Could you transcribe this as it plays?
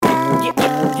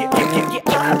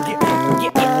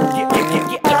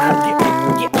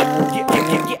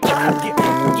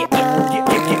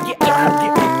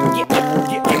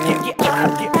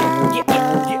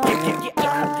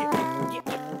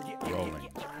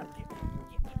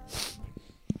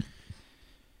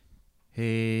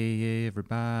Hey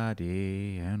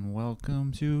everybody, and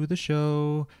welcome to the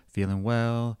show. Feeling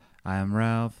well, I am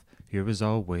Ralph, here as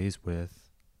always with...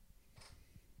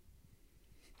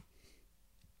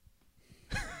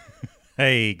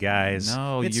 Hey guys,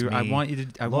 No, it's me, I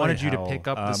wanted you to Lloyd pick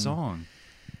up Howell. the song.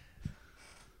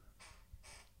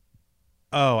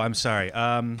 Oh, I'm sorry,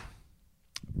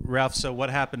 Ralph. So what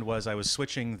happened was I was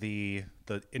switching the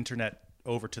internet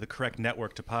over to the correct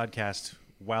network to podcast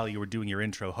while you were doing your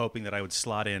intro, hoping that I would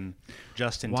slot in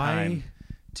just in time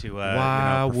to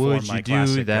Why perform would my you do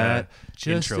classic, that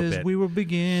just intro as bit. we were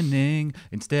beginning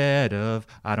instead of,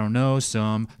 I don't know,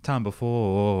 some time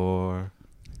before?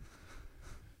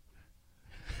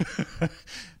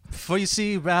 For you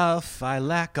see, Ralph, I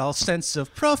lack all sense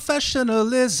of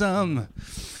professionalism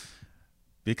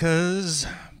because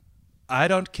I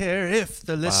don't care if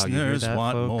the Wow, you hear listeners that,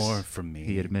 want folks? more from me.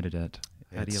 He admitted it.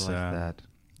 How do you It's, like that?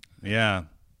 Yeah,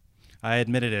 I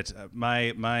admitted it.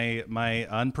 My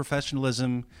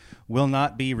unprofessionalism will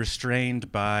not be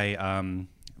restrained by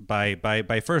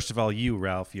first of all you,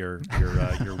 Ralph, your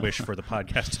wish for the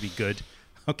podcast to be good.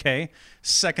 Okay.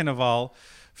 Second of all,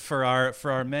 for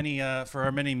our many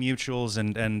mutuals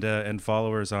and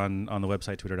followers on the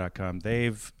website twitter.com,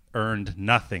 they've earned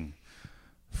nothing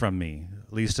from me.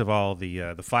 Least of all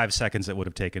the 5 seconds it would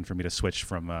have taken for me to switch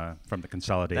from the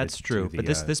consolidated. That's true, to the, but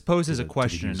this poses to a the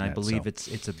question, and I Usenet, believe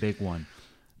so. it's a big one,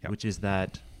 Yep. which is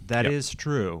that is Yep.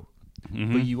 true,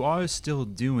 Mhm. but you are still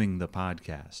doing the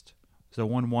podcast. So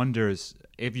one wonders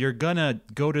if you're gonna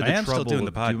go to I the am still trouble doing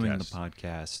of the doing the podcast.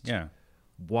 podcast. Yeah.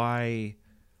 Why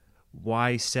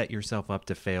set yourself up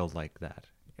to fail like that?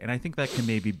 And I think that can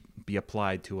maybe be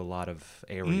applied to a lot of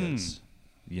areas,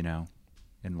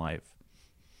 in life.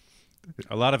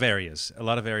 A lot of areas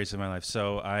in my life.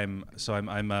 So I'm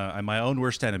my own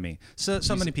worst enemy. So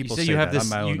many people so say you have that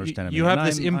this- I'm my own you- worst enemy. you have And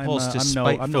this impulse to I'm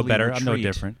no spitefully better. I'm no retreat.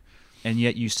 different. And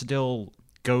yet you still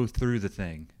go through the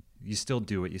thing. You still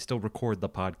do it. You still record the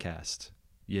podcast,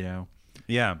 Yeah,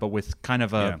 but with kind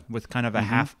of a Mhm.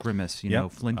 half grimace,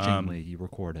 Yep. flinchingly you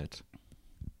record it.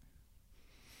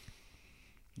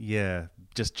 yeah,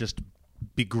 just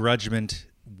begrudgment,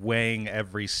 weighing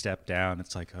every step down.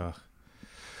 It's like,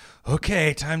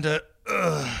 okay, time to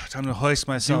hoist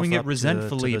myself Doing up it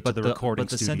resentfully, to the recording but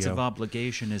the studio. sense of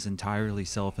obligation is entirely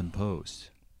self-imposed.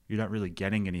 You're not really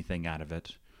getting anything out of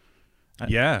it.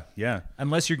 Yeah.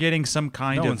 Unless you're getting some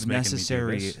kind No of one's making me do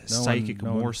necessary this. No psychic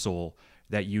one- morsel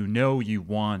that you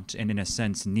want and in a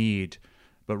sense need,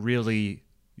 but really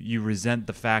you resent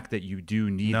the fact that you do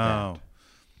need No. that.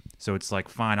 So it's like,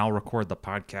 fine, I'll record the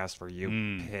podcast for you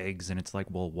pigs. And it's like,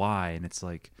 well, why? And it's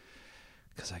like,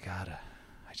 because I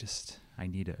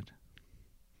need it.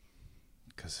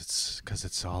 Because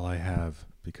it's all I have.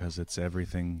 Because it's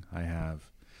everything I have.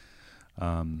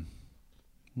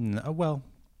 Well,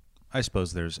 I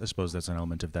suppose there's an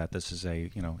element of that. This is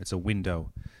it's a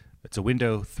window. It's a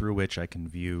window through which I can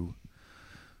view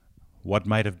what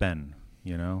might have been.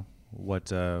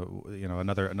 What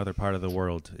another part of the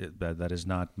world that is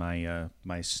not my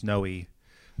snowy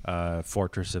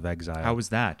fortress of exile. How was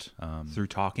that? Through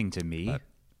talking to me?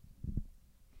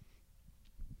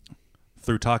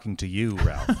 Through talking to you,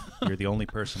 Ralph. You're the only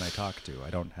person I talk to. I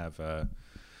don't have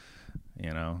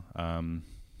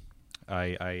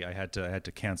I had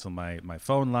to cancel my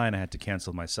phone line. I had to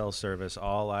cancel my cell service.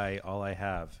 All I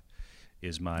have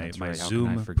is my That's right. How can I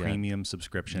Zoom forget? premium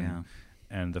subscription Yeah.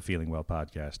 and the Feeling Well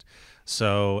podcast.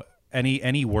 So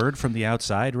any word from the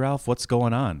outside, Ralph? What's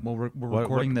going on? Well, we're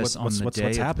recording this on the day what's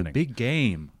of happening? the big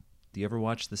game. Do you ever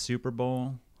watch the Super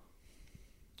Bowl?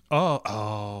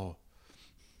 Oh.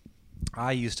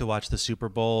 I used to watch the Super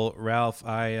Bowl, Ralph.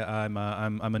 I'm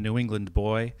a New England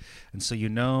boy, and so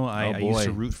I used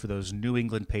to root for those New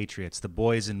England Patriots, the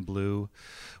boys in blue,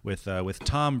 with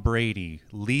Tom Brady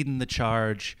leading the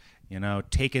charge.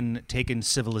 Taking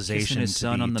civilization Kissing his to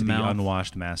son the, on the to the mouth.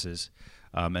 unwashed masses,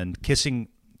 and kissing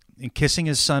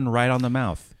his son right on the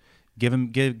mouth,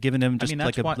 giving him just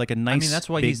like a nice. that's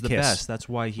why big he's the kiss. best. That's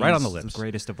why he's right on the lips.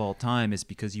 greatest of all time. Is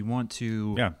because you want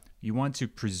to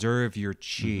preserve your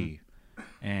chi,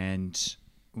 and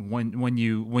when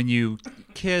you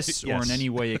kiss or in Yes. any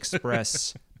way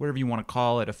express whatever you want to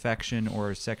call it, affection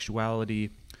or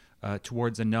sexuality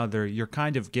towards another, you're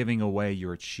kind of giving away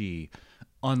your chi,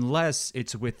 unless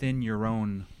it's within your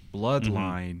own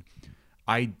bloodline.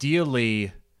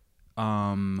 Ideally,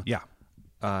 a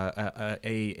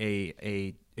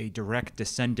direct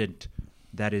descendant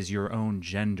that is your own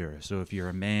gender. So if you're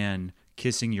a man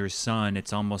kissing your son,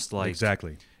 it's almost like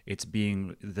Exactly.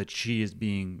 the chi is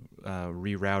being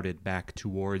rerouted back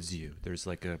towards you. There's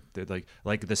like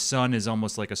the sun is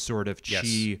almost like a sort of chi.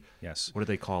 Yes. Yes. What do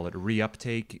they call it? A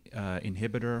reuptake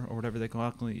inhibitor or whatever they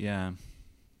call it. Yeah.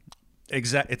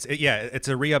 It's a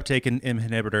reuptake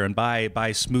inhibitor, and by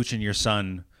smooching your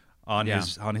son on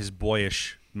his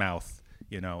boyish mouth,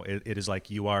 it is like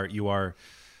you are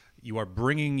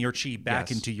bringing your chi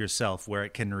back into yourself, where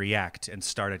it can react and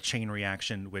start a chain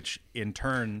reaction, which in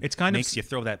turn makes you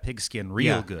throw that pigskin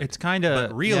real good. It's kind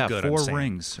of real good. 4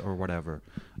 rings or whatever,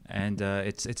 and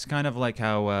it's kind of like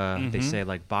how they say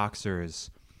like boxers,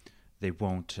 they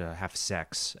won't have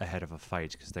sex ahead of a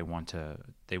fight because they want to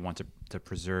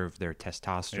preserve their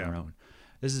testosterone. Yeah.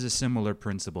 This is a similar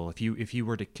principle. If you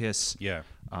were to kiss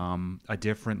a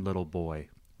different little boy,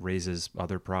 raises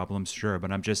other problems, sure,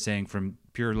 but I'm just saying from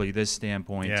purely this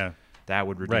standpoint, that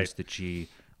would reduce the chi.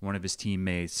 One of his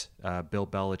teammates, Bill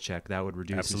Belichick, that would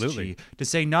reduce his chi. To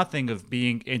say nothing of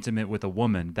being intimate with a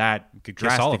woman, that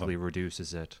drastically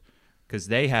reduces it, because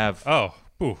they have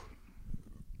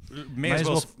may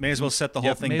as well set the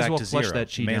whole thing back to zero.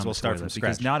 That chi may as well down start the from toilet, scratch.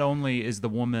 because not only is the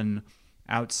woman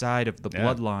outside of the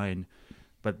bloodline,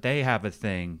 but they have a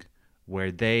thing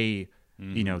where they,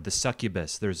 the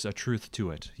succubus, there's a truth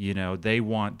to it.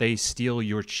 They steal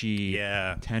your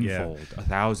chi tenfold,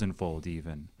 1,000-fold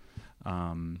even.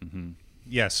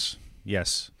 Yes.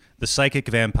 The psychic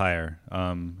vampire.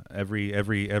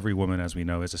 Every woman, as we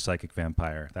know, is a psychic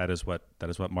vampire. That is what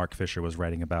Mark Fisher was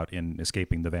writing about in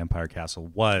Escaping the Vampire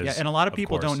Castle. And a lot of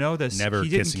people don't know this. Never he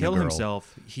didn't kill a girl.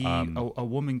 himself. A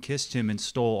woman kissed him and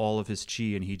stole all of his chi,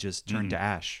 and he just turned to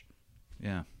ash.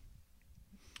 Yeah,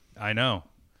 I know.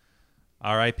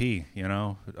 R.I.P.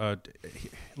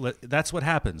 That's what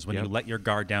happens when you let your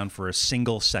guard down for a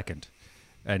single second.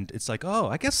 And it's like,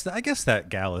 I guess that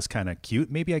gal is kind of cute.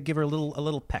 Maybe I give her a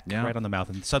little peck right on the mouth,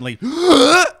 and suddenly,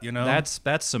 that's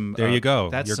some. There you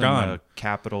go. That's You're some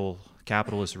gone.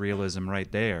 Capitalist realism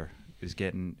right there. Is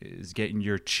getting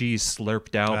your cheese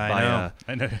slurped out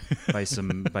by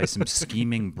some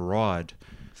scheming broad.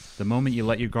 The moment you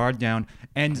let your guard down,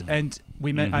 and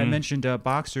I mentioned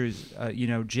boxers.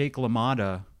 Jake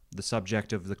LaMotta, the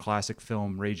subject of the classic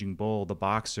film Raging Bull, the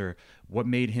boxer. What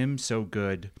made him so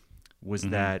good was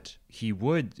that he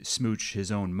would smooch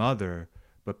his own mother,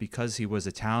 but because he was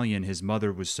Italian, his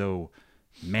mother was so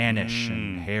mannish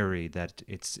and hairy that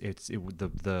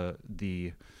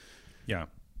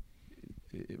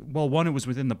one, it was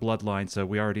within the bloodline, so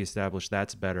we already established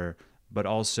that's better, but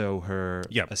also her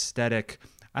aesthetic.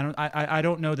 I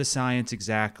don't know the science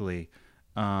exactly,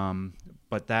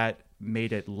 but that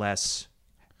made it less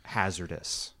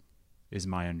hazardous, is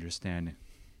my understanding.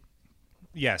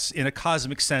 Yes, in a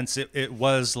cosmic sense, it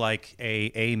was like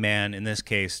a man, in this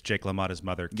case, Jake LaMotta's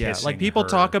mother, kissing like people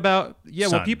talk about.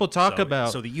 Son. What people talk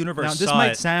about. So the universe now, this saw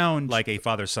might it sound like a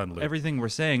father-son loop. Everything we're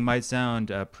saying might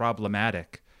sound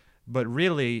problematic, but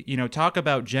really, talk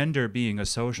about gender being a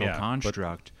social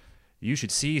construct. You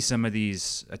should see some of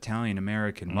these Italian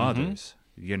American mothers.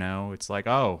 It's like,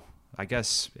 I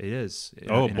guess it is.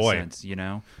 In a sense,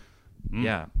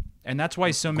 Yeah. And that's why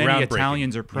so many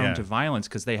Italians are prone to violence,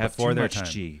 because they have too much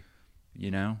chi,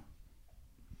 Yeah.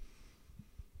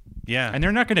 And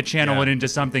they're not going to channel it into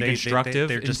something constructive,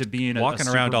 they're just into being walking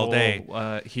a around Super all day.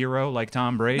 Bowl, hero like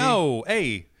Tom Brady. No,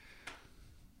 hey.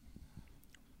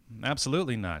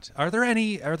 Absolutely not. Are there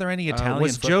any Italian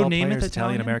was football Joe Namath players, Italian?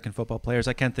 Italian American football players?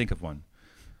 I can't think of one.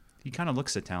 He kind of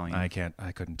looks Italian. I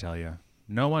couldn't tell you.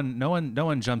 No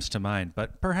one jumps to mind,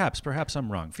 but perhaps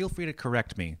I'm wrong. Feel free to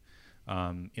correct me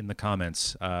in the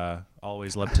comments.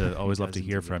 Always love to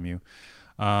hear from you.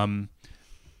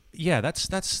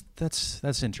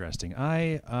 That's interesting.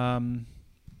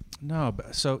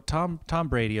 So Tom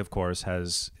Brady, of course,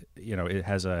 has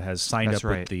signed up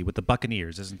with the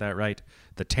Buccaneers, isn't that right?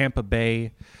 The Tampa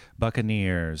Bay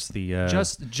Buccaneers, the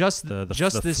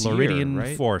this Floridian year,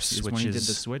 right? Force, is which when he is did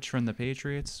the switch from the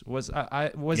Patriots. Was it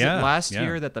last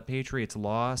year that the Patriots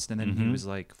lost, and then he was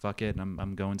like, "Fuck it,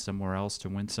 I'm going somewhere else to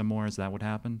win some more." Is that what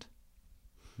happened?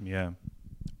 Yeah,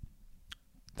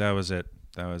 that was it.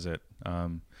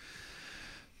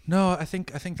 No, I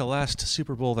think the last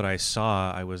Super Bowl that I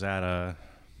saw, I was at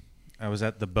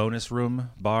the Bonus Room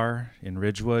bar in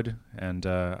Ridgewood, and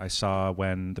I saw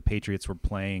when the Patriots were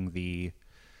playing the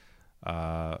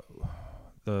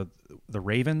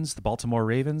Ravens, the Baltimore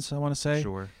Ravens, I want to say.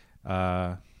 Sure.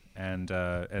 And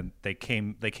they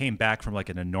came back from like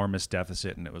an enormous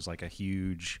deficit, and it was like a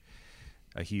huge.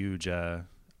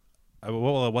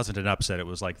 Well, it wasn't an upset. It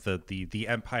was like the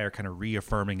Empire kind of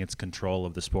reaffirming its control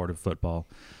of the sport of football.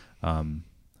 And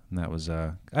that was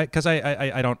because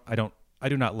I I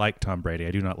do not like Tom Brady.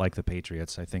 I do not like the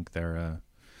Patriots. I think they're,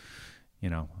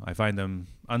 I find them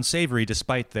unsavory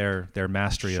despite their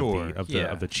mastery of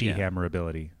the Chi Hammer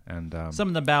ability. And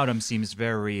something about him seems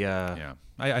very.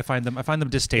 I find them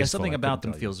distasteful. Yeah, something about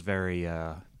them feels very.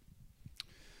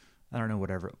 I don't know,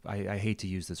 whatever. I hate to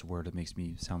use this word. It makes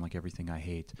me sound like everything I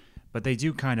hate. But they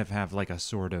do kind of have like a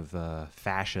sort of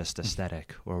fascist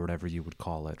aesthetic, or whatever you would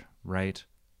call it, right?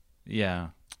 Yeah.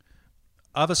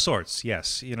 Of a sorts,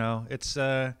 yes. It's.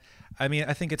 I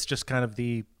think it's just kind of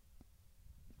the.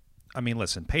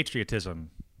 Listen,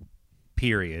 patriotism,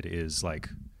 period, is like,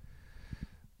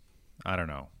 I don't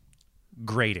know,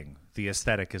 grating. The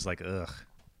aesthetic is like, ugh,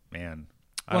 man.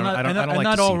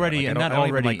 That already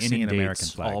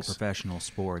inundates all professional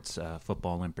sports,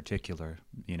 football in particular,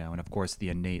 and of course the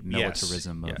innate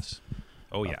militarism of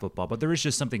football. But there is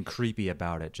just something creepy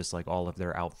about it, just like all of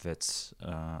their outfits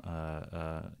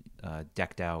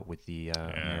decked out with the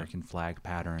American flag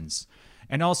patterns,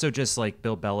 and also just like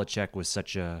Bill Belichick was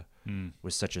such a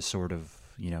sort of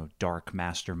dark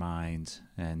mastermind,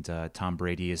 and Tom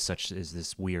Brady is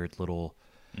this weird little.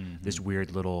 Mm-hmm. This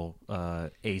weird little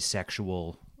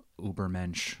asexual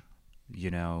Ubermensch,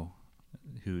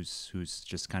 who's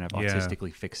just kind of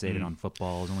autistically fixated on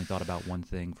football, has only thought about one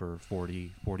thing for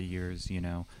 40 years. It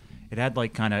had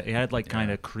kind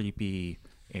of creepy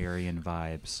Aryan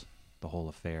vibes, the whole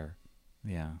affair.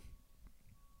 Yeah,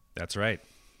 that's right.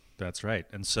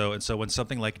 And so when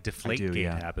something like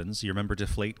Deflategate happens, you remember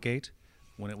Deflategate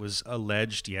when it was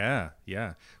alleged?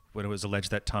 When it was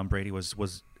alleged that Tom Brady was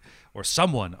or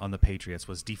someone on the Patriots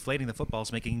was deflating the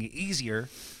footballs, making it easier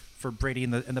for Brady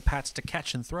and the Pats to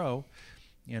catch and throw,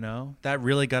 that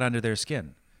really got under their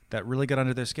skin. They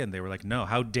were like, no,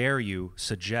 how dare you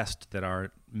suggest that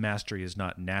our mastery is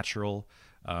not natural,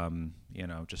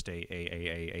 just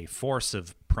a force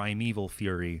of primeval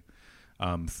fury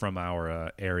from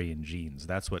our Aryan genes.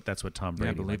 That's what Tom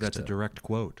Brady. I believe that's a direct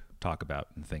quote. Talk about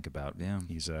and think about. Yeah,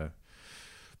 he's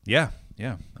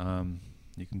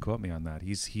you can quote me on that.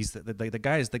 He's the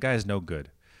guy is no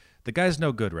good. The guy's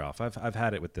no good, Ralph. I've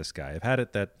had it with this guy. I've had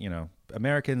it that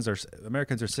Americans are sick of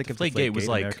Deflategate.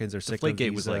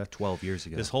 Deflategate was like 12 years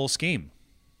ago. This whole scheme.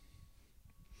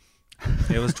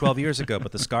 It was 12 years ago,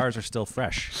 but the scars are still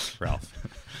fresh, Ralph.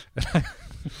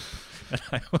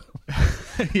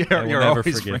 You're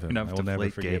always bringing up I will never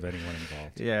forgive anyone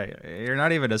involved. Yeah, you're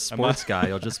not even a sports guy.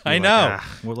 You'll just be I know.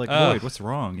 We're like, Lloyd, what's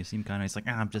wrong? You seem kind of. He's like,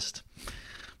 I'm just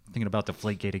thinking about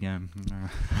Deflategate again.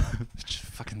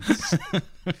 Fucking,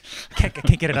 I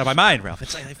can't get it out of my mind, Ralph.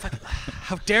 It's like,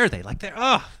 how dare they? Like they're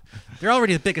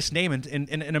already the biggest name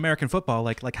in American football.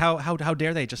 Like how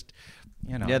dare they just,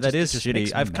 Yeah, that is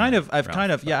shitty. I've kind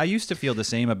of I used to feel the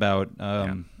same about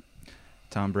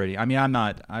Tom Brady. I mean, I'm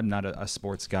not a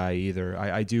sports guy either.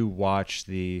 I do watch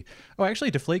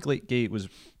actually Deflategate was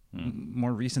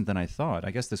more recent than I thought.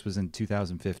 I guess this was in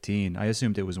 2015. I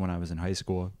assumed it was when I was in high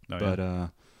school. Okay.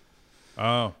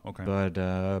 But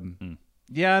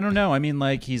yeah, I don't know. I mean,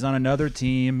 like, he's on another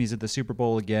team. He's at the Super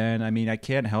Bowl again. I mean, I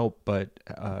can't help but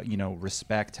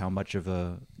respect how much of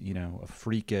a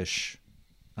freakish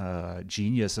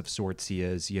genius of sorts he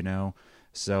is.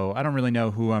 So I don't really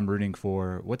know who I'm rooting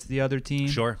for. What's the other team?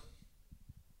 Sure.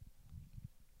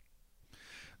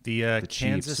 The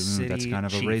Kansas Chiefs. City. That's kind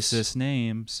of Chiefs. a racist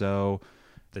name. So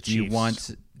do you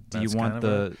want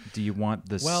the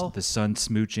sun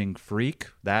smooching freak,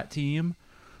 that team,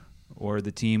 or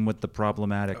the team with the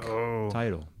problematic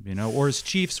title? Or as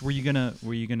Chiefs, were you gonna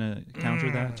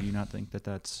counter that? Do you not think that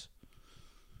that's?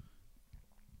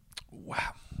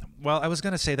 Wow. Well, I was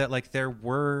gonna say that like there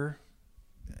were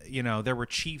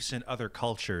Chiefs in other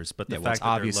cultures, but the fact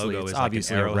that their logo is like an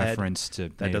arrowhead, a reference to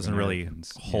that Native doesn't really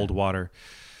Americans. hold water.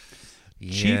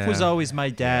 Chief was always my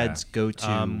dad's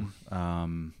go-to,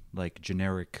 like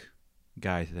generic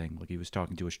guy thing. Like he was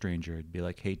talking to a stranger, he'd be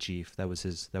like, "Hey, Chief." That was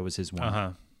his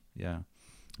one. Yeah,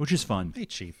 which is fun. Hey,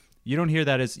 Chief. You don't hear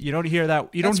that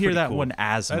cool. one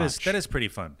as much. That is pretty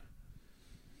fun.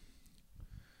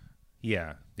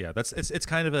 Yeah. It's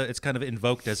kind of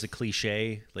invoked as a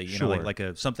cliche, like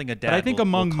like something a dad. But I think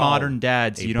among modern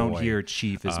dads, you don't hear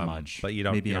Chief as much. But you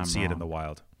don't see it in the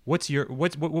wild. What's your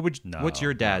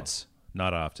dad's? No,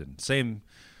 not often. Same.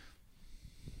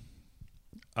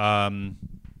 Sorry,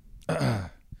 how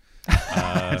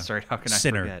can I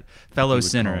sinner. forget? Fellow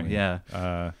sinner, yeah.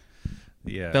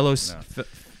 Yeah. Fellow.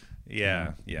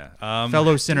 Yeah.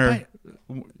 Fellow sinner.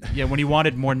 Yeah, when he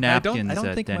wanted more napkins I don't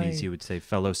at think Denny's, he would say,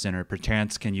 "Fellow sinner,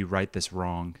 perchance can you write this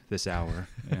wrong this hour?"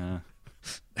 Yeah.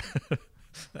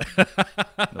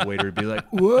 The waiter would be like,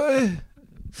 "What?"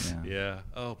 Yeah.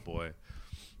 Oh boy.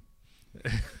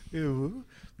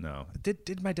 No.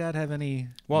 Did my dad have any?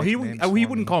 Well, he nicknames for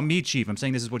wouldn't me? call me chief. I'm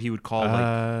saying this is what he would call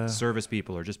like service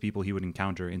people or just people he would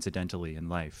encounter incidentally in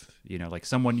life. You know, like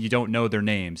someone you don't know their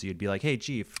names, you'd be like, "Hey,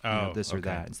 chief," you know, this or okay.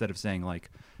 that, instead of saying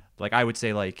like I would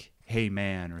say like, "Hey,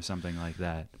 man," or something like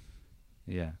that.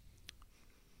 Yeah.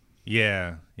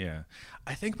 Yeah.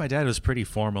 I think my dad was pretty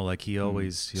formal. Like he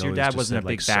always. So your dad just wasn't said, a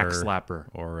big like, back sir, slapper.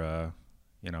 or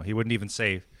he wouldn't even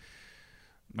say.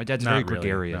 My dad's Not very really,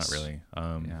 gregarious. Not really.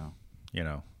 Yeah. You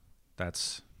know,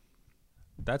 that's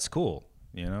cool.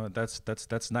 You know, that's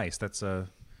nice. That's a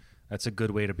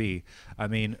good way to be. I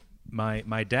mean,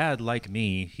 my dad, like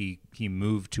me, he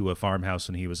moved to a farmhouse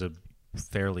when he was a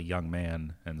fairly young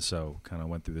man, and so kind of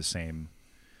went through the same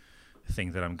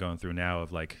thing that I'm going through now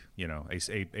of like, you know,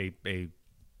 a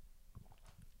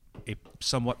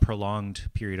somewhat prolonged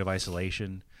period of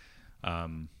isolation,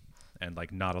 and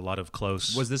like not a lot of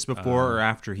close. Was this before or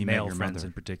after he met male your friends mother?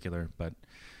 in particular? But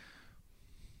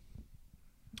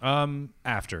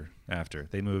after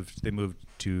they moved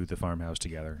to the farmhouse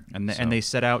together, And So, and they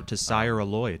set out to sire a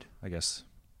Lloyd. I guess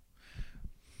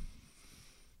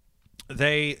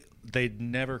they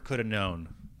never could have known.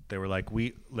 They were like,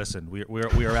 we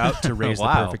are out to raise the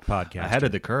perfect podcast. Ahead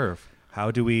of the curve.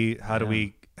 How do we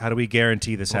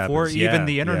guarantee this Before happens? even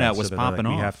the internet so was they're like, popping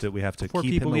off. We have to Before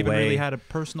keep people him even away. really had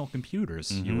personal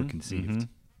computers, you were conceived.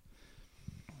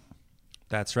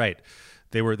 That's right.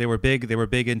 They were big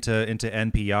into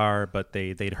NPR, but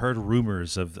they'd heard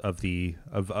rumors of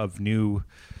new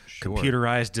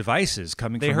computerized devices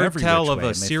coming They from heard every tell which of way, a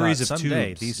and they series thought of someday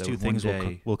tubes. these that two one things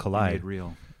day will be collide. made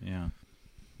real. Yeah.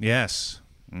 Yes.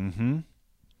 Mm-hmm.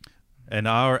 And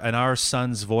our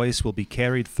son's voice will be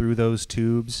carried through those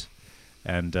tubes,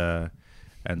 and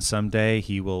someday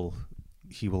he will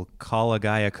call a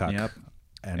guy a cuck, Yep.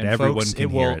 and And everyone folks, can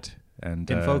it hear will- it. And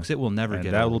folks, it will never and get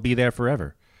that old. will be there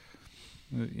forever.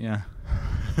 Yeah.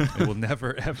 It will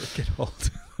never ever get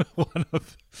old.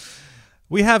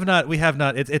 We have not.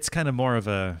 It's kind of more of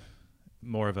a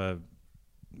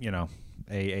you know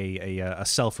a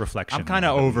self-reflection. I'm kind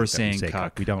of that we over say saying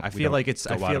cuck. We don't. I we feel don't like it's.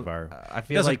 go I out feel. of our. I It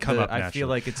feel doesn't like come the, up I feel naturally.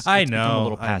 like it's. I it's become know. a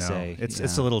little I know. passe.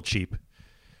 It's a little cheap.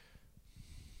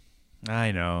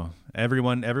 I know.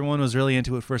 Everyone was really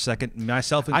into it for a second,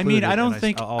 myself included. I mean, I and don't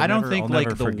think I'll I don't never- think I'll like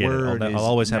never the forget it. word I'll is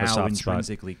always have a now soft spot.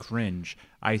 intrinsically cringe.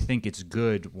 I think it's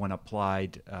good when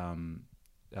applied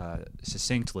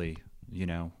succinctly. You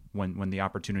know, when the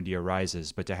opportunity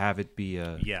arises, but to have it be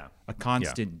a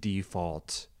constant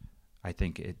default, I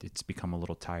think it's become a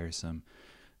little tiresome.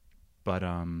 But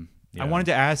I wanted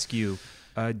to ask you,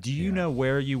 do you know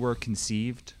where you were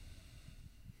conceived?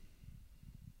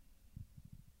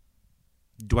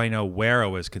 Do I know where I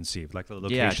was conceived, like the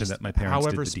location just that my parents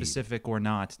however did the deed? specific or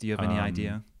not? Do you have any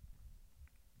idea?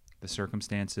 The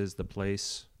circumstances, the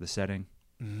place, the setting.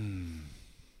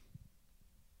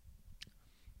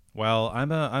 Well,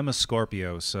 I'm a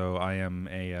Scorpio, so I'm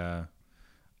a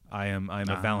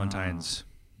Valentine's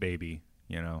baby.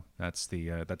 You know, that's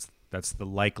the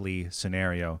likely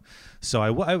scenario. So I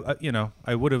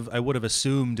would have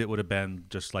assumed it would have been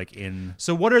just like in.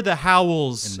 So what are the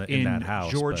Howells in that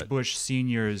house, George but- Bush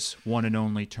Sr.'s one and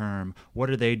only term? What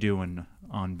are they doing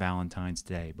on Valentine's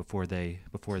Day before they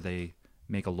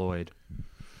make a Lloyd?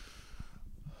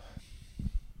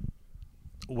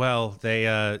 Well, they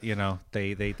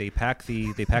pack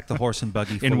the horse and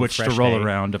buggy full In of which to fresh roll hay,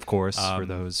 around, of course, for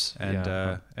those.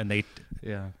 and they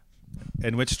yeah.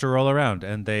 in which to roll around,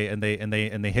 and they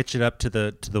hitch it up to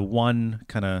the one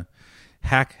kind of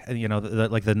hack,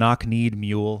 like the knock-kneed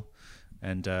mule,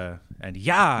 and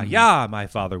my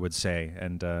father would say,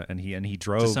 and he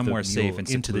drove somewhere the safe mule and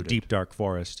into the secluded. deep dark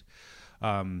forest,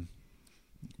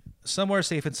 somewhere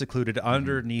safe and secluded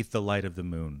underneath the light of the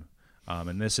moon.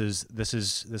 And this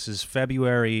is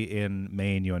February in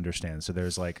Maine, you understand. So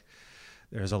there's a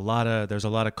lot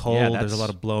of cold, there's a lot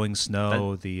of blowing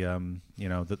snow.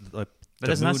 That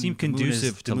does not seem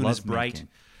conducive to the moon is bright.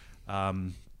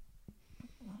 lovemaking.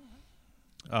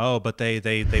 But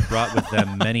they brought with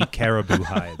them many caribou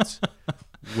hides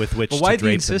with which But why to the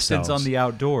drape insistence themselves. on the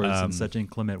outdoors in such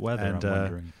inclement weather? and, I'm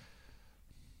wondering.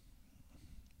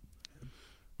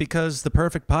 Because the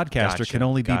perfect podcaster Gotcha, can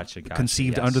only be gotcha,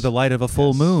 conceived yes. under the light of a full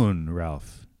Yes. moon,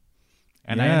 Ralph.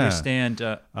 And I Yeah. understand.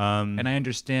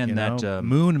 That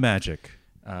moon magic.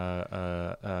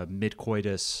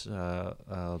 mid-coitus,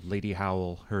 Lady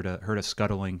Howell heard a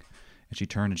scuttling, and she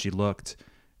turned and she looked,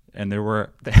 and there were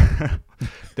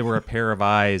a pair of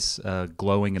eyes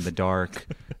glowing in the dark,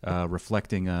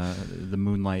 reflecting the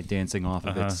moonlight dancing off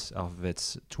of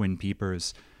its twin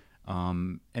peepers.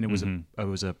 and it was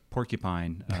a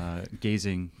porcupine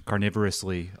gazing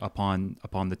carnivorously upon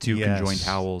the two conjoined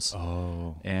howls.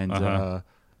 Oh,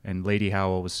 and Lady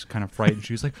Howl was kind of frightened.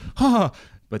 She was like, "Ha!"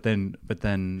 But then,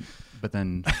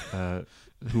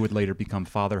 who would later become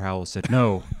Father Howl said,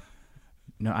 "No,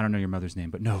 I don't know your mother's name,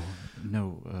 but no,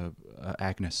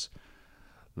 Agnes,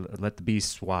 let the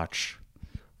beast watch.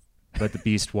 Let the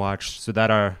beast watch, so that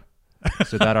our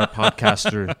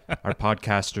podcaster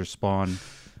spawn,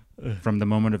 from the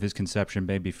moment of his conception,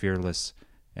 may be fearless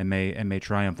and may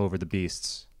triumph over the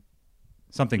beasts."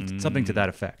 Something to that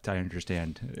effect. I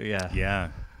understand. Yeah.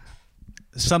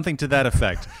 Something to that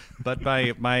effect. But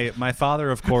my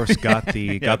father, of course, got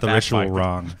the ritual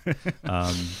wrong.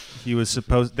 He was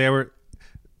supposed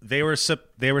they were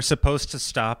supposed to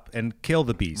stop and kill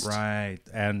the beast, right?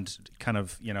 And kind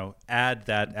of add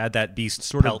that beast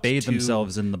sort pelt of bathe to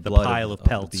themselves in the blood pile of of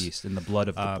pelts, the beast, in the blood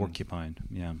of the porcupine.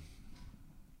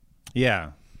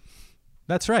 Yeah,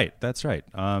 that's right. That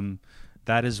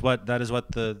is what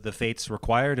the fates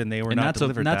required, and they were not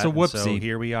delivered. That's that, a whoopsie. So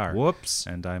here we are. Whoops!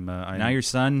 And I'm now your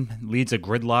son leads a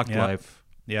gridlocked life.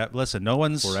 Yeah, listen, no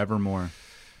one's forevermore.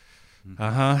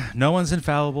 No one's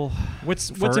infallible.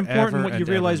 What's important, what you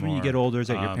realize when you get older, is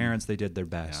that your parents, they did their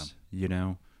best.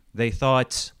 Yeah. They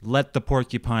thought, let the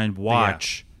porcupine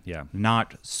watch,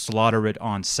 not slaughter it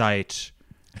on sight,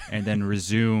 and then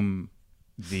resume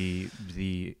the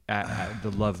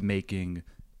love making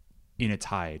in its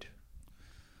hide.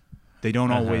 They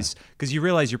don't always, because you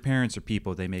realize your parents are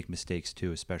people. They make mistakes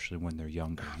too, especially when they're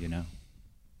younger.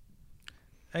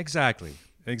 Exactly.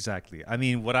 I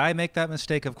mean, would I make that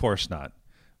mistake? Of course not.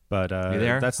 But you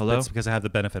there? That's because I have the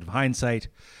benefit of hindsight.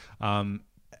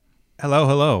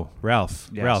 Hello, Ralph.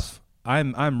 Yes. Ralph,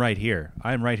 I'm right here.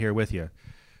 I'm right here with you.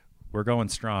 We're going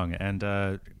strong.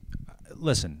 And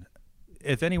listen,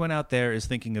 if anyone out there is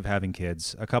thinking of having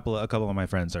kids, a couple of my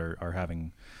friends are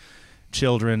having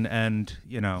children, and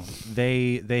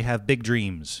they have big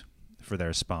dreams for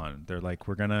their spawn. They're like,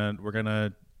 we're gonna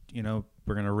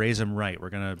raise them right. We're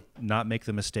gonna not make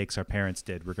the mistakes our parents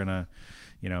did. We're gonna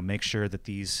make sure that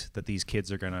these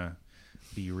kids are gonna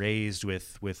be raised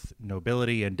with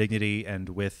nobility and dignity, and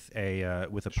with a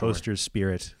poster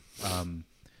spirit,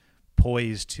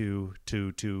 poised to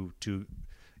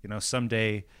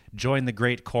someday join the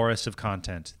great chorus of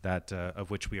content that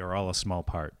of which we are all a small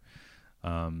part.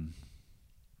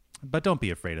 But don't be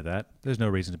afraid of that. There's no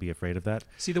reason to be afraid of that.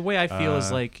 See, the way I feel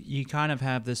is like you kind of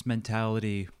have this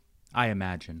mentality, I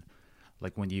imagine,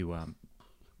 like when you're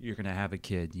gonna have a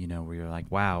kid, where you're like,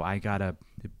 wow, I gotta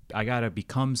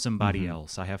become somebody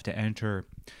else. I have to enter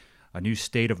a new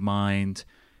state of mind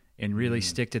and really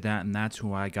stick to that, and that's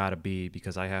who I gotta be,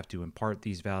 because I have to impart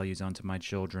these values onto my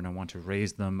children. I want to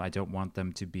raise them. I don't want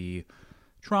them to be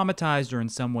traumatized or in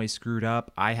some way screwed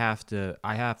up. I have to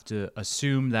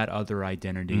assume that other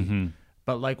identity.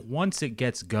 But like once it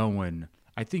gets going,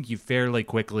 I think you fairly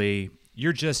quickly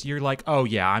you're like, oh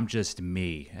yeah, I'm just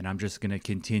me, and I'm just gonna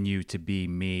continue to be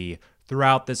me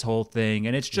throughout this whole thing,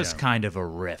 and it's just kind of a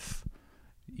riff,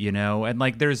 and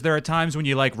like there are times when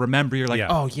you like remember, you're like,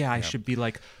 oh yeah, I should be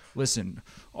like, listen,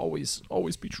 always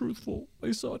be truthful,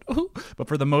 my son. But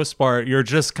for the most part, you're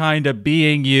just kind of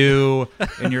being you,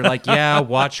 and you're like, yeah,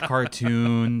 watch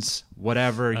cartoons,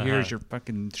 whatever. Here's your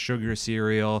fucking sugar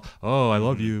cereal. Oh, I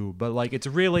love you. But like, it's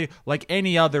really like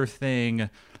any other thing.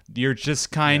 You're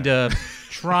just kind of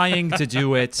trying to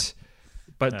do it,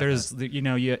 but there's,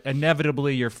 you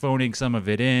inevitably you're phoning some of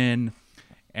it in,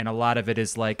 and a lot of it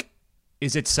is like,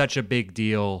 is it such a big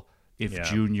deal if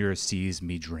Junior sees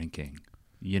me drinking?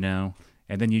 And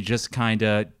then they just kind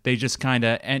of enter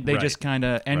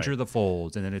the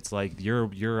fold, and then it's like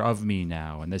you're of me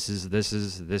now, and this is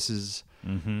them's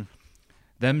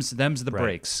the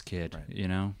breaks, kid. Right.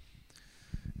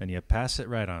 And you pass it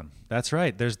right on. That's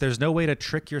right. There's no way to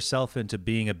trick yourself into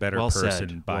being a better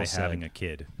person by having a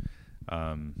kid.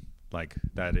 Like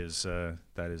that is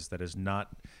not,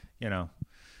 you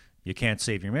can't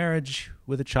save your marriage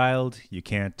with a child. You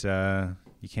can't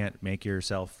make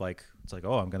yourself like, it's like,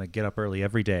 oh, I'm going to get up early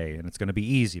every day, and it's going to be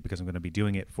easy because I'm going to be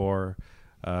doing it for,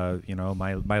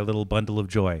 my little bundle of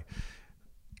joy.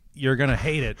 You're going to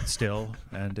hate it still,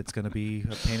 and it's going to be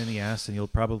a pain in the ass, and you'll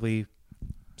probably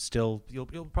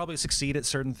succeed at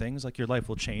certain things. Like your life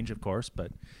will change, of course,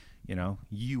 but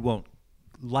you won't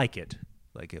like it.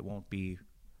 Like it won't be,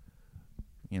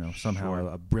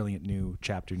 somehow a brilliant new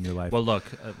chapter in your life. Well, look,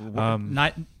 and I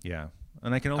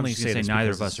can only say neither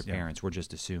of us are parents. We're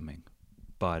just assuming.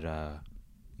 But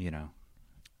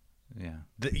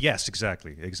yes,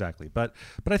 exactly. But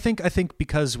I think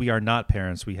because we are not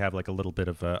parents, we have like a little bit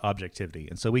of objectivity,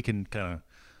 and so we can kind of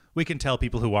we can tell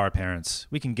people who are parents.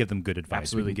 We can give them good advice.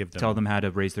 Absolutely. We can give them, Tell them how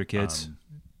to raise their kids.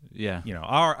 Yeah. you know,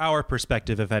 our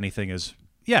perspective, if anything, is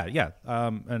yeah.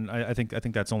 And I think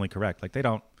that's only correct. Like they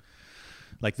don't,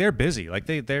 like they're busy. Like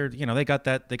they're you know they got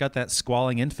that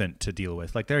squalling infant to deal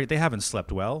with. Like they haven't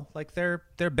slept well. Like they're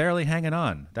barely hanging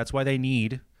on. That's why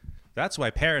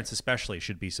parents especially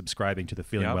should be subscribing to the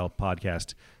Feeling Well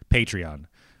podcast Patreon,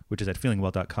 which is at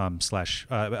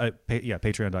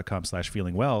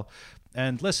patreon.com/feelingwell.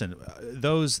 And listen,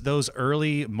 those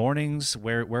early mornings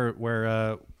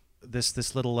where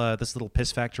this little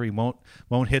piss factory won't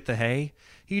hit the hay,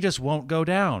 he just won't go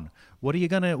down. What are you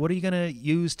gonna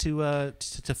use to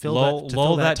fill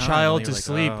lull that time? child And to you're like,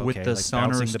 sleep oh, with okay, the like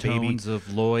sonorous bouncing the baby. tones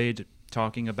of Lloyd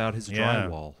talking about his Yeah.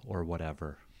 drywall or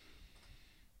whatever.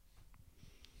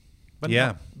 But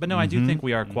No, I do think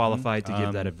we are Mm-hmm. qualified to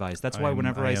give that advice. That's why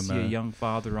whenever I am, see a young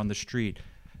father on the street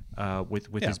with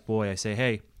Yeah. his boy, I say,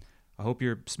 "Hey, I hope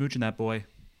you're smooching that boy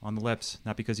on the lips,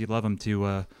 not because you love him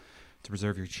to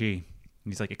preserve your chi."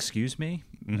 And he's like, "Excuse me,"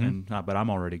 and but I'm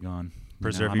already gone.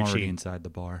 Preserve I'm your already chi. inside the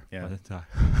bar. Yeah. by the time.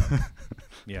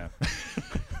 Yeah.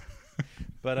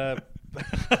 But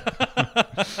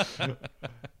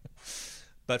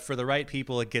but for the right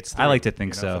people, it gets through. I like to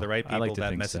think you know, so. For the right I people, like to that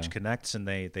think message so. connects, and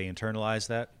they internalize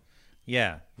that.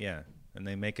 Yeah, and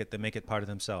they make it part of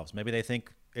themselves. Maybe they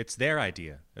think it's their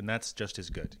idea, and that's just as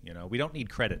good. You know, we don't need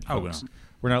credit. Oh, folks. no.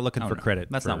 We're not looking Oh, for no. credit.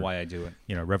 That's for, not why I do it.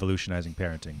 You know, revolutionizing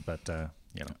parenting, but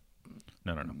you know,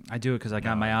 no. I do it because I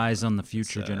got my eyes on the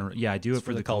future generation. Yeah, I do it it's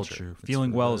for the culture. culture. It's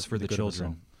Feeling for well the- is for the good of us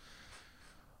children.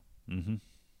 all. Mm-hmm.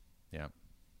 Yeah.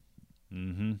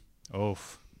 Mm-hmm. Oh,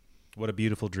 what a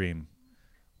beautiful dream.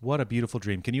 What a beautiful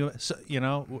dream. Can you,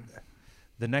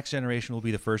 the next generation will be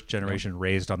the first generation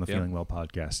raised on the Yep. Feeling Well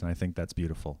podcast, and I think that's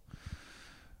beautiful.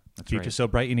 That's Future's right. so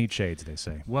bright you need shades, they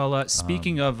say. Well,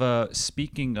 speaking of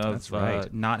that's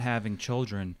right. not having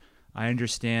children, I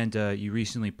understand you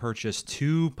recently purchased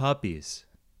 2 puppies.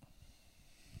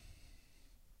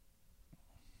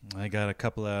 I got a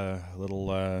couple of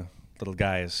little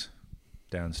guys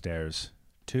downstairs.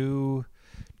 Two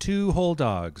whole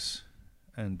dogs,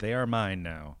 and they are mine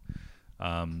now.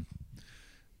 And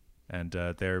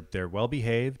they're well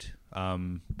behaved,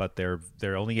 but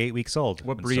they're only 8 weeks old.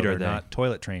 What and breed so are they're they? Not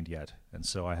toilet trained yet, and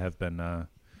so I have been.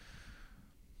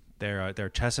 They're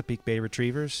Chesapeake Bay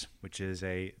Retrievers, which is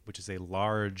a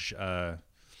large. They're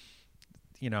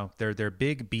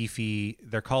big, beefy.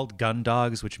 They're called gun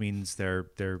dogs, which means they're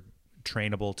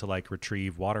trainable to like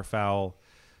retrieve waterfowl.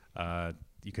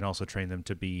 You can also train them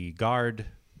to be guard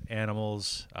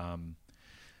animals.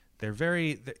 They're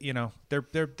very,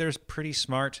 they're pretty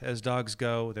smart as dogs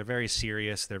go. They're very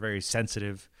serious. They're very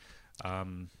sensitive.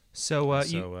 So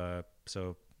they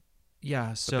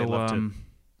love to-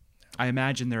 I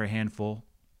imagine they're a handful,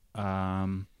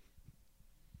 to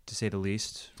say the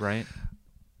least, right?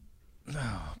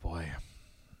 Oh boy,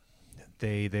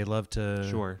 they love to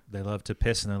Sure. They love to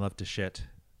piss and they love to shit,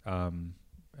 and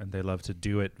they love to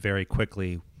do it very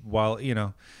quickly. While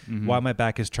while my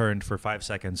back is turned for 5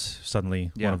 seconds,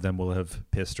 suddenly Yeah. one of them will have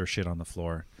pissed or shit on the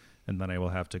floor, and then I will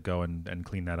have to go and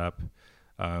clean that up.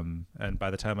 And by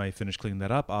the time I finish cleaning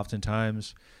that up,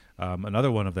 oftentimes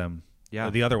another one of them,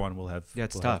 the other one will have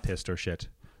it's will tough. have pissed or shit,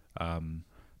 and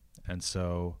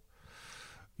so.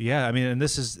 Yeah, I mean, and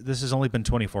this has only been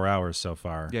 24 hours so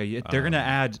far. Yeah, they're gonna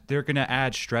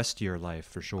add stress to your life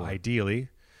for sure. Ideally,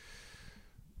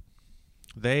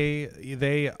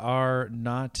 they are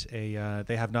not a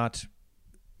they have not.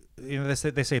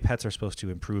 They say pets are supposed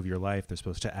to improve your life. They're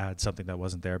supposed to add something that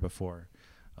wasn't there before.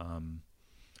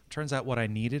 Turns out what I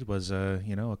needed was a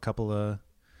couple of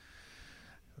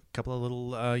little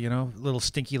little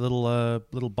stinky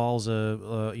little balls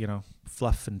of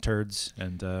fluff and turds,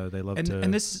 and they love to.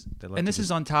 And this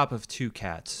is on top of 2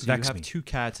 cats. So you Vex have me. 2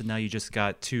 cats, and now you just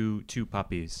got two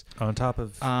puppies. on top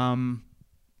of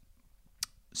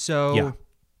So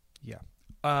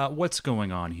yeah. what's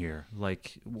going on here?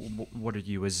 Like, what are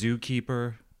you, a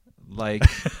zookeeper? Like,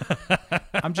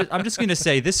 I'm just gonna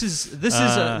say this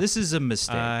is a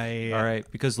mistake. All right,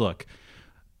 because look,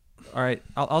 all right,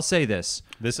 I'll say this.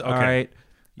 Okay. All right,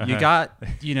 you got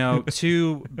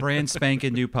 2 brand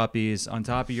spanking new puppies on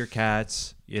top of your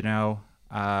cats.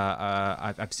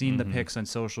 I've seen the pics on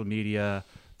social media.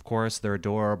 Of course, they're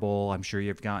adorable. I'm sure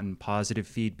you've gotten positive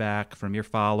feedback from your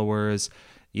followers.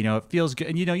 It feels good.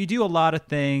 And, you do a lot of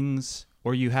things,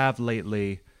 or you have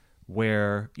lately,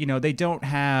 where, they don't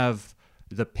have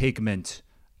the pigment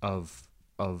of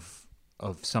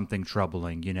of something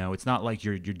troubling. You know, it's not like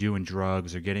you're doing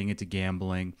drugs or getting into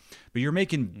gambling, but you're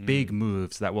making big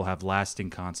moves that will have lasting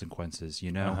consequences.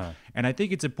 You know, and I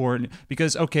think it's important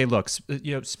because okay, look,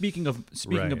 you know, speaking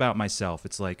Right. about myself,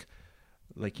 it's like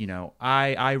you know,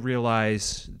 I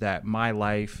realize that my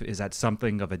life is at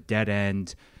something of a dead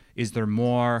end. Is there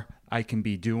more I can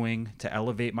be doing to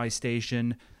elevate my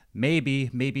station? Maybe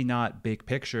not big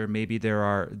picture. Maybe there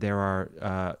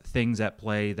are things at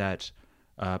play that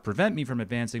prevent me from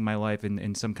advancing my life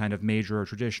in some kind of major or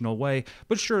traditional way.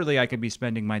 But surely I could be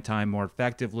spending my time more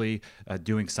effectively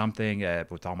doing something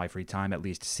with all my free time, at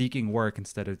least seeking work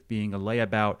instead of being a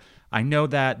layabout. I know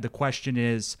that the question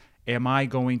is, am I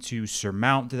going to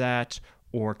surmount that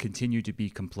or continue to be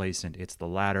complacent? It's the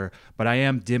latter, but I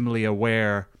am dimly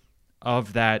aware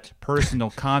of that personal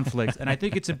conflict. And I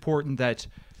think it's important that,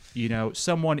 you know,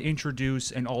 someone introduce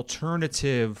an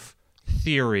alternative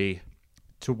theory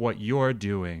to what you're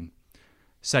doing,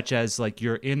 such as like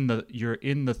you're in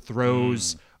the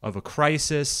throes of a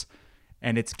crisis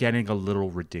and it's getting a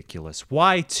little ridiculous.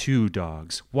 Why 2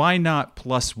 dogs? Why not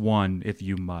 +1 if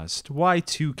you must? Why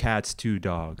 2 cats, 2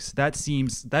 dogs? That's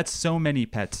so many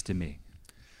pets to me.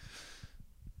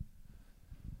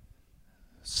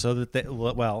 So that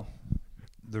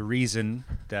the reason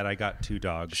that I got 2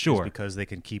 dogs Sure. is because they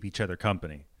can keep each other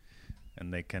company,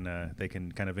 and they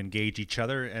can kind of engage each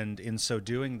other, and in so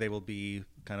doing, they will be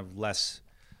kind of less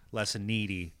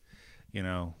needy. You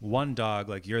know, 1 dog,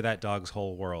 like you're that dog's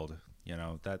whole world. You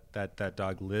know, that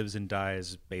dog lives and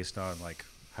dies based on like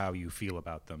how you feel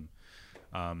about them.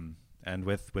 And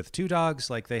with 2 dogs,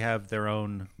 like they have their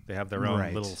own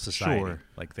Right. little society. Sure.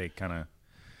 Like they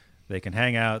can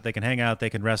hang out, they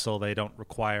can wrestle. They don't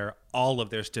require all of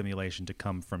their stimulation to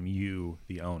come from you,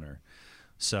 the owner.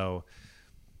 So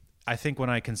I think when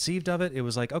I conceived of it, it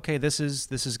was like, okay, this is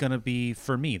going to be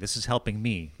for me. This is helping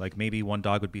me. Like maybe 1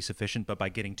 dog would be sufficient, but by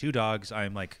getting 2 dogs,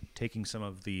 I'm like taking some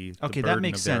of the Okay, burden that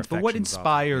makes of their sense. But what affections off of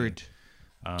me. inspired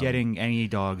getting any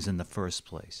dogs in the first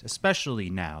place? Especially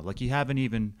now. Like you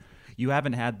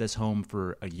haven't had this home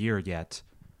for a year yet.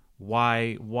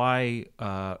 Why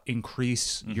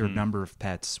increase your number of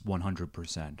pets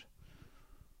 100%?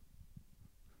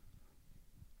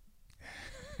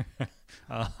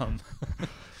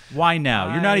 Why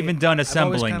now? You're not even done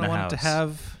assembling the house. To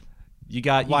have You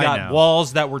got Why now?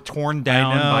 walls that were torn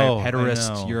down by know, a I pederast.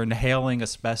 know. You're inhaling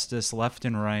asbestos left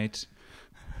and right.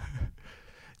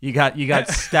 You got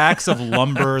stacks of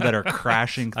lumber that are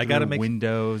crashing through I gotta make-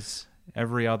 windows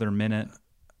every other minute.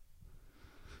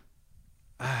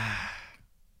 But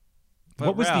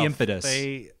What was the Ralph, impetus?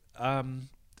 the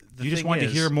You just thing wanted to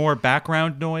is, hear more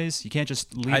background noise. You can't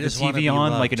just leave I the just wanna TV be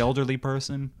on like an loved. elderly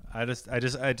person. I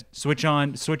Switch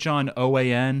on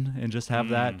OAN and just have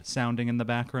that sounding in the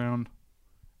background.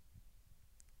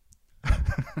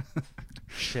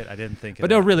 shit. I didn't think. Of But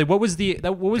no, that. really, what was the God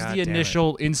damn it.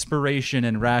 initial inspiration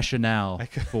and rationale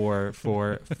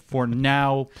for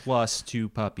now plus 2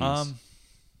 puppies?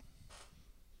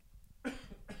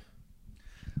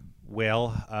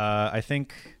 Well, I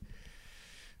think.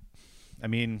 I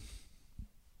mean,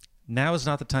 now is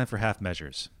not the time for half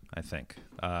measures. I think.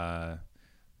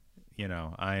 You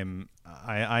know, I'm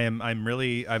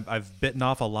really. I've bitten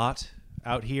off a lot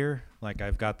out here. Like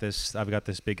I've got this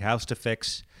big house to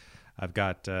fix. I've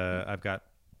got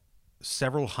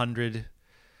several hundred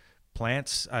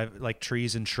plants. I've like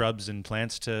trees and shrubs and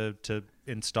plants to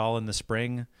install in the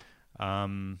spring.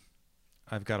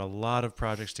 I've got a lot of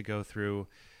projects to go through.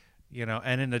 You know,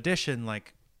 and in addition,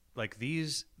 like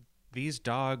these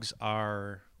dogs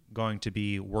are going to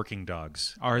be working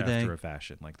dogs. Are after they? a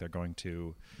fashion? Like they're going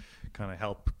to kind of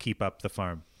help keep up the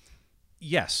farm.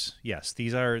 Yes.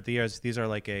 These are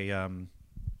like a.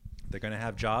 They're going to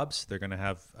have jobs. They're going to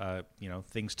have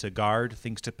things to guard,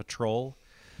 things to patrol.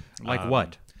 Like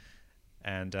what?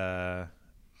 And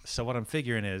so what I'm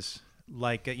figuring is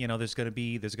like there's going to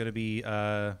be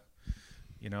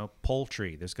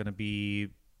poultry. There's going to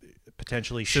be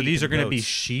potentially sheep. So these are going to be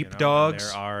sheep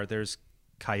dogs? There's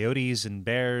coyotes and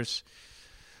bears.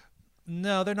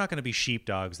 No, they're not going to be sheep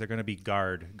dogs. They're going to be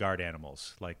guard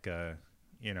animals, like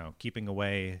keeping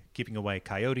away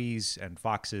coyotes and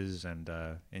foxes and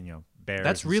bears.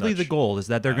 That's and really such. the goal, is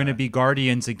that they're going to be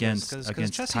guardians against 'cause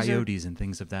Chessies coyotes and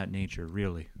things of that nature,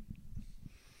 really.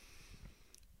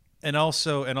 And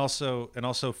also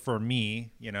for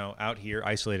me, out here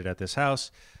isolated at this house,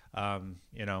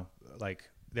 like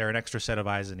they're an extra set of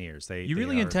eyes and ears. You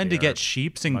really intend to get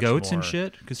sheeps and much goats and more,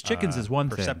 shit? Because chickens is one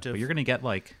thing, perceptive. but you're going to get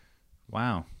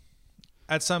wow.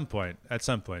 At some point,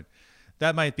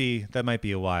 that might be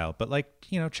a while. But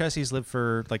Chessies live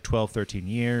for like 12, 13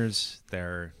 years.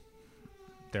 They're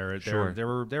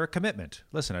They're a commitment.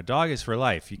 Listen, a dog is for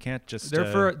life. You can't just they're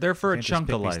for a can't just chunk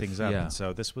pick of these life. things up. Yeah, And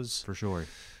so this was for sure.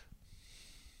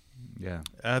 Yeah.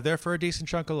 they're for a decent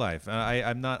chunk of life.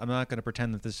 I'm not going to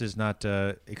pretend that this is not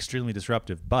extremely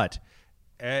disruptive, but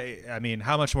I mean,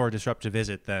 how much more disruptive is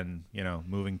it than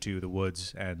moving to the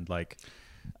woods and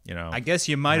I guess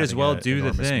you might as having well a do the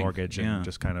enormous thing. mortgage Yeah. and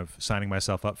just kind of signing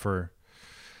myself up for.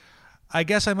 I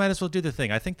guess I might as well do the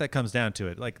thing. I think that comes down to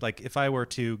it. Like if I were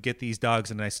to get these dogs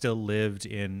and I still lived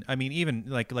in, I mean, even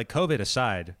like COVID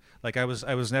aside, I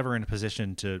was never in a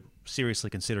position to seriously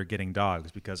consider getting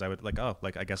dogs because I would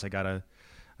I guess I gotta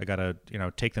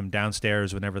take them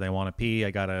downstairs whenever they want to pee.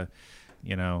 I gotta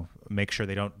make sure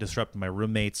they don't disrupt my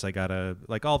roommates. I gotta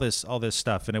all this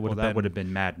stuff, and it would have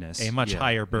been madness. a much Yeah,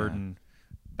 higher burden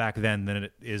back then than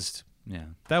it is. Yeah.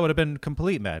 That would have been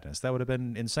complete madness. That would have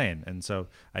been insane. And so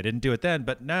I didn't do it then.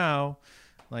 But now,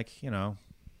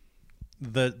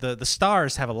 the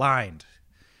stars have aligned,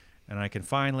 and I can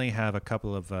finally have a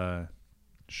couple of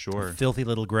Sure. filthy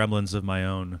little gremlins of my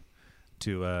own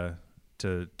to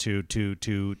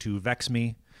vex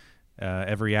me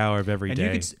every hour of every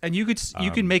day.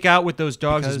 You can make out with those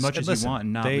dogs as because- much and as listen, you want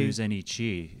and not they- lose any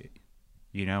chi.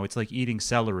 It's like eating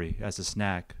celery as a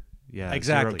snack. Yeah,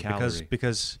 Exactly, 0 calorie.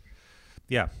 because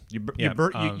yeah,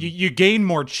 You gain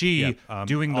more chi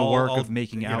doing the all- work all, of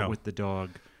making out with the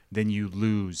dog than you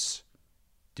lose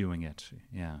doing it.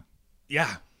 Yeah.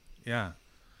 yeah.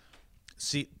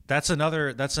 See, that's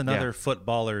another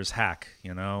footballer's hack,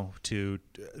 to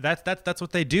that's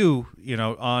what they do,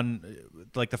 on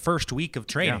the first week of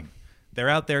training. Yeah. They're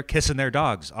out there kissing their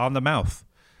dogs on the mouth.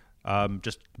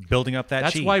 Just building up that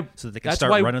That's chi why- so that they can that's start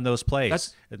why- running those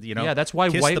plays. That's why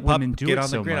kiss white the pup, women do get it on the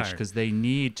so much gridiron. because they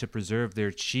need to preserve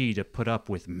their chi to put up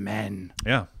with men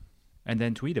Yeah. and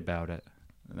then tweet about it.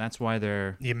 And that's why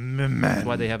Yeah, that's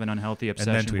why they have an unhealthy then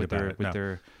obsession tweet with about their it. with No.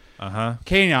 their Uh-huh.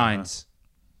 canines.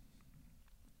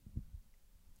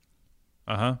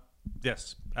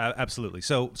 Yes, absolutely.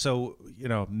 So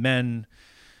men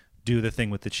do the thing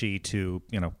with the chi to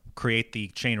create the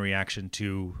chain reaction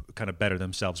to kind of better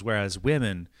themselves, whereas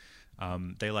women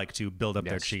they like to build up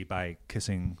their Yes. chi by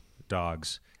kissing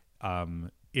dogs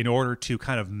in order to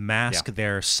kind of mask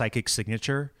their psychic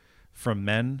signature from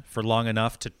men for long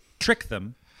enough to trick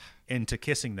them into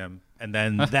kissing them, and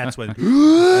then that's when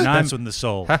when the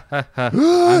soul I'm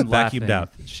vacuumed laughing,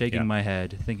 out. shaking Yeah. my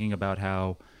head, thinking about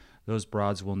how those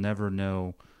broads will never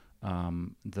know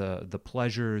the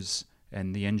pleasures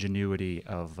and the ingenuity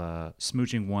of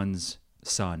smooching one's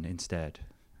son instead,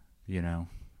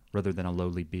 rather than a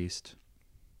lowly beast.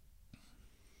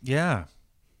 Yeah.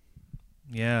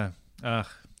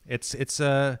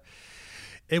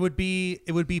 It would be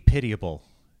pitiable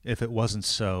if it wasn't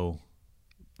so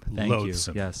Thank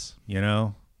loathsome. you. Yes.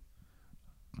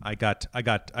 I got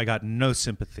no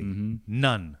sympathy. Mm-hmm.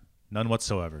 None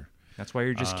whatsoever. That's why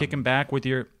you're just kicking back with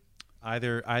your.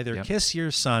 Either Yep. kiss your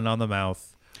son on the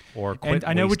mouth or quit. And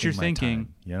I know what you're wasting my thinking.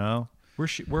 time,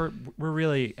 We're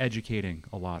really educating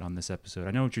a lot on this episode.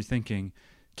 I know what you're thinking.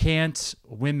 Can't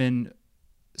women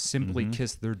simply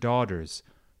kiss their daughters?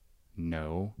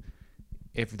 No.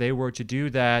 If they were to do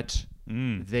that,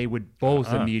 they would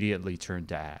both immediately turn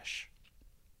to ash.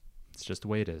 It's just the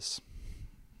way it is.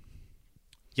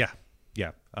 Yeah.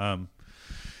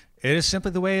 It is simply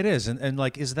the way it is, and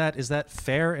is that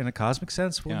fair in a cosmic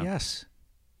sense? Well, Yeah.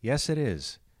 yes, it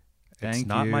is. It's Thank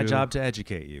not my you. job to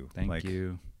educate you. Thank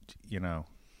you.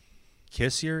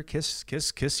 Kiss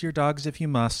your dogs if you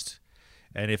must,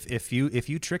 and if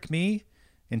you trick me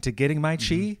into getting my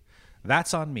chi,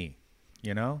 that's on me.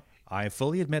 I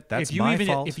fully admit that's my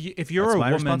fault. If you're That's a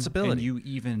my woman responsibility. and you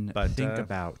even But, think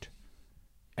about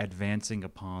advancing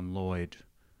upon Lloyd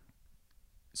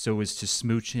so as to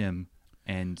smooch him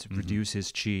and reduce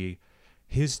his chi,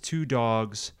 his two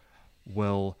dogs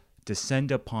will descend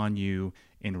upon you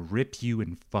and rip you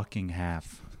in fucking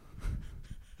half.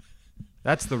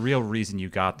 That's the real reason you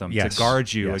got them, Yes. to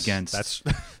guard you Yes. against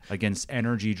against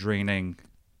energy draining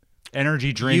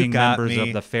got members me.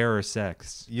 of the fairer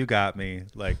sex. You got me.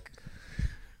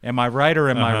 Am I right or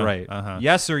am I right?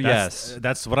 Yes or yes?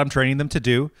 That's what I'm training them to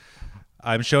do.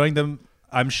 I'm showing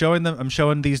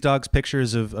these dogs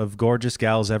pictures of gorgeous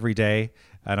gals every day,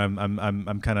 and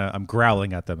I'm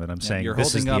growling at them, and I'm saying, You're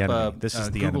this is holding the up enemy. This is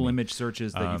the Google enemy. image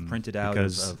searches that you've printed out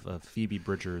because- of Phoebe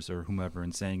Bridgers or whomever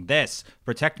and saying, this,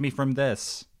 protect me from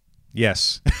this.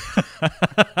 Yes.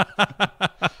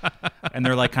 And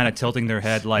they're kind of tilting their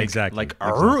head Exactly.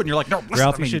 "Arr," and you're like, no, listen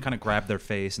Ralph, to me. you You should- kind of grab their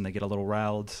face and they get a little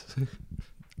riled.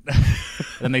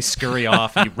 Then they scurry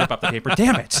off and you rip up the paper.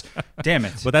 Damn it.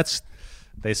 But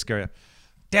they scare.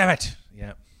 Damn it.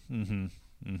 Yeah.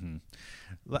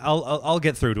 I'll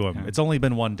get through to him. Yeah. It's only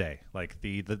been one day. Like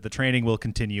the training will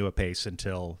continue apace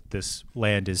until this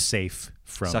land is safe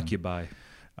from Succubi.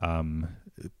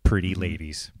 Pretty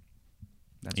ladies.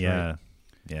 That's Yeah, right.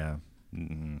 yeah.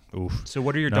 Oof. So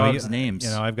what are your No, dogs' names?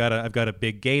 I've got a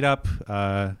big gate up.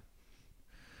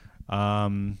 They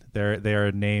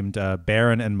are named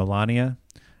Baron and Melania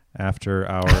after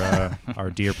our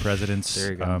dear president's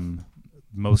There you go.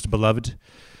 most beloved.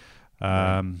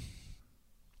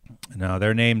 No,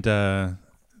 they're named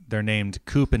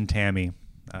Coop and Tammy,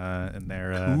 and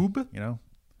they're Coob?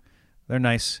 they're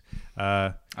nice.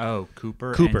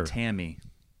 Cooper Cooper. and Tammy.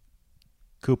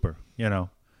 Cooper,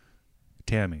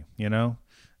 Tammy,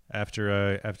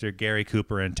 after Gary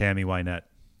Cooper and Tammy Wynette,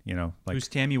 like Who's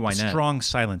Tammy Wynette? strong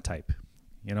silent type.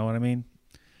 You know what I mean?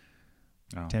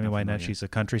 Oh, Tammy not Wynette, familiar. she's a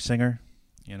country singer.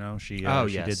 She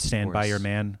yes, did of Stand by course. Your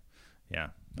Man. Yeah,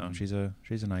 no, Mm.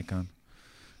 she's an icon.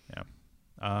 Yeah,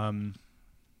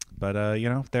 but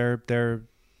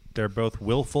they're both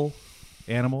willful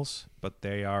animals, but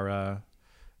they're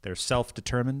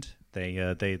self-determined.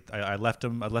 I left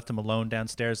them alone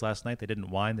downstairs last night. They didn't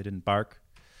whine, they didn't bark.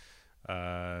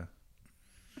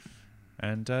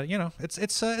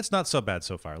 It's not so bad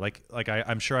so far.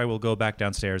 I'm sure I will go back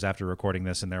downstairs after recording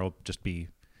this, and there will just be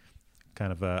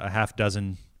kind of a half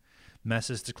dozen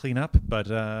messes to clean up. But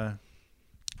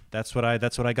that's what I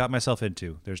got myself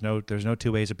into. There's no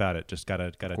two ways about it. Just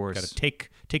gotta take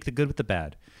the good with the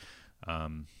bad.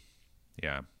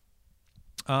 Yeah.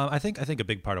 I think a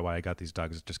big part of why I got these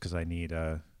dogs is just because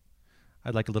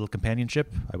I'd like a little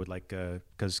companionship. I would like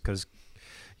because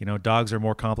dogs are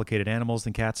more complicated animals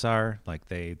than cats are. Like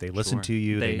they listen Sure. to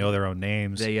you. They know their own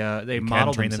names. They you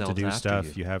model can train them to themselves do after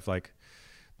stuff. you. You have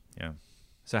yeah.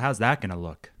 So how's that gonna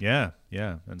look? Yeah,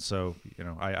 and so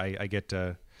I get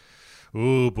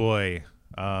ooh boy,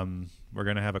 we're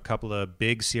gonna have a couple of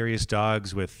big serious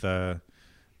dogs with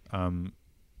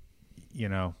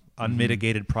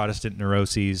unmitigated Protestant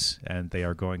neuroses, and they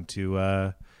are going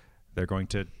to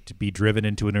be driven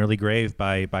into an early grave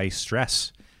by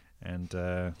stress, and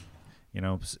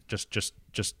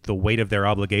just the weight of their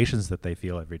obligations that they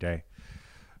feel every day.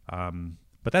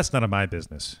 But that's none of my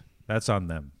business. That's on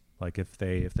them. Like if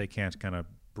they can't kind of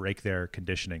break their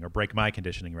conditioning or break my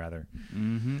conditioning rather,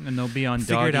 And they'll be on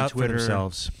figure it doggy out for Twitter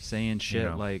themselves. saying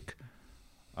shit like,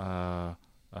 Raro,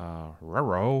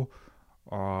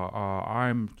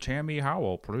 I'm Tammy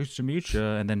Howell, pleased to meet you,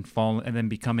 and then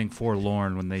becoming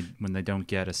forlorn when they don't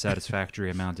get a satisfactory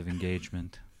amount of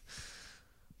engagement.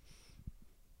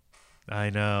 I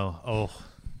know.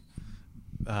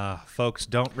 Folks,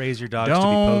 don't raise your dogs to be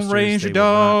Don't posters. raise your They will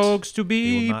not- dogs to they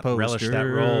be will not relish that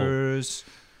role. posters.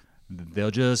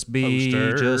 They'll just be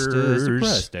just as Posters.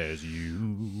 depressed as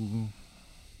you.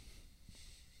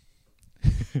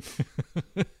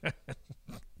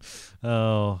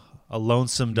 Oh, a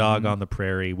lonesome dog on the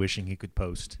prairie wishing he could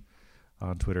post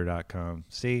on Twitter.com.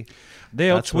 See,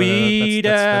 They'll That's what, tweet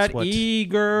that's at what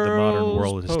e-girls the modern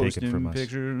world has taken posting from us.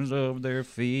 pictures of their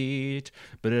feet,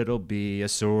 but it'll be a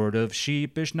sort of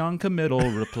sheepish, non-committal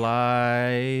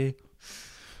reply.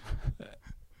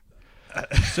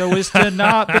 So as to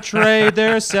not betray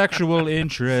their sexual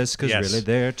interest, because Yes. really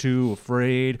they're too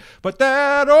afraid. But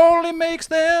that only makes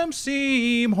them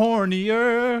seem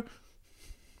hornier.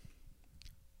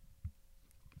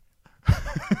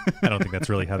 I don't think that's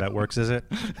really how that works, is it?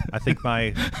 I think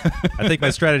my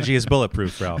strategy is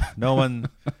bulletproof, Ralph. No one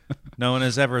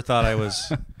has ever thought I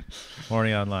was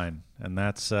horny online, and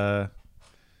that's right.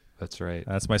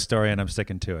 that's my story, and I'm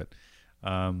sticking to it.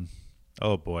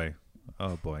 Oh boy,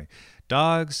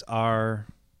 dogs are.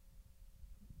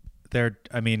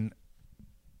 I mean,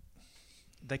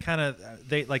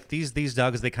 they like these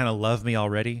dogs. They kind of love me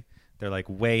already. They're like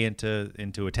way into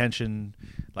attention.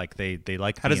 Like they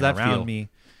like How being does that around feel? me.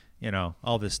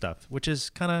 All this stuff, which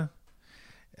is kind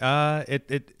of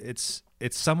it's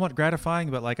somewhat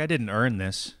gratifying, but like I didn't earn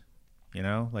this.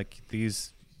 Like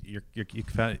these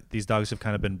these dogs have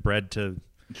kind of been bred to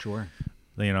Sure.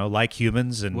 like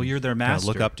humans, and Well, you're their kinda master.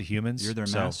 look up to humans. You're their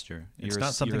So master. It's You're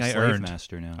not something you're a I slave earned.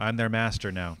 master now. I'm their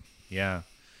master now. Yeah.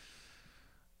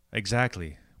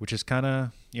 Exactly. Which is kind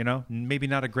of, maybe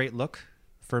not a great look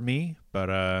for me, but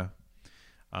I'm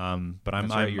That's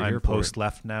right, you're here I'm for post it.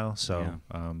 left now, so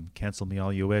cancel me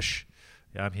all you wish.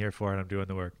 Yeah, I'm here for it. I'm doing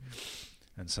the work,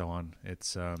 and so on.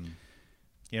 It's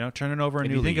turning over a If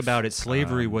new you think leaf. about it,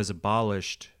 slavery was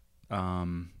abolished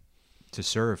to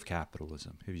serve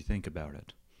capitalism. If you think about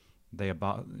it, the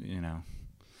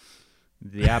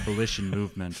abolition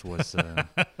movement was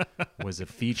a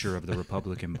feature of the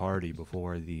Republican Party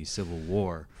before the Civil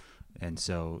War. And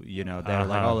so, they're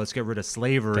like, oh, let's get rid of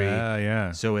slavery.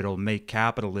 Yeah. So it'll make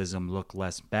capitalism look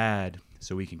less bad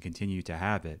so we can continue to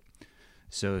have it.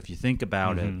 So if you think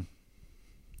about it.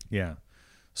 Yeah.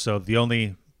 So the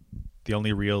only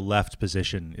real left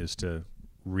position is to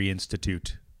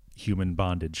reinstitute human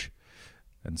bondage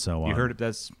and so on. You heard it.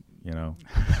 That's,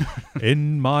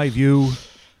 in my view,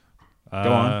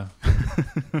 go on.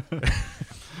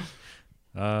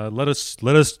 Let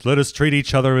us treat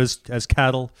each other as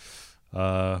cattle.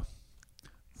 For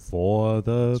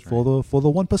the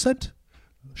 1%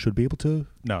 should be able to.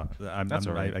 No, That's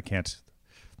all right. I can't.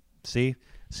 See,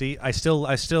 I still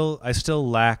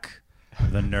lack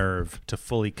the nerve to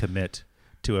fully commit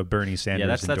to a Bernie Sanders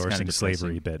that's endorsing kind of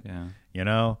slavery bit. Yeah.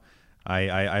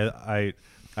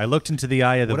 I looked into the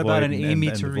eye of the What void. about an Amy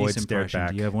and the void Therese stared impression? back,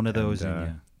 Do you have one of those and, in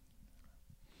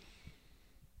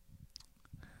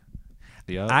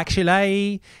you? Yeah.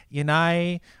 Actually, I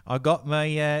got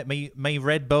my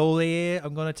Red Bull here.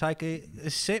 I'm gonna take a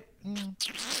sip.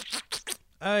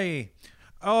 Hey,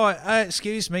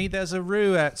 excuse me. There's a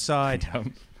roo outside.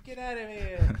 Get out of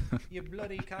here, you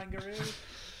bloody kangaroo!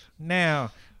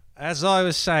 Now, as I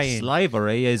was saying,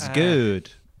 Slavery is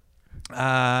good.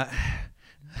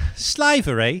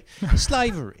 slavery.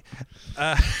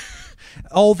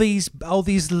 All these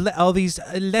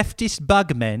leftist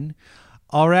bugmen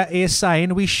are out here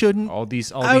saying we shouldn't All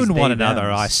these own one they another.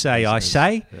 thems, I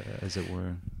say. as it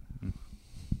were.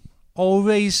 All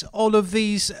of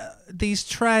these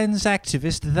trans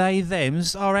activists, they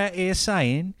thems, are out here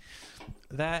saying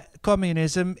that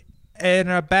communism ain't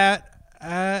about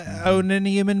owning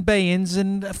human beings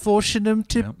and forcing them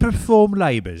to perform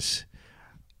labours.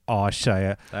 I say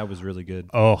it. That was really good.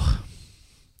 Oh,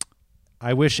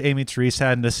 I wish Amy Therese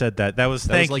hadn't have said that. That was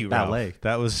That thank was like you, ballet. Ralph.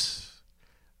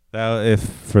 That if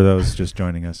for those just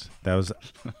joining us, that was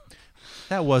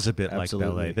a bit like Absolutely,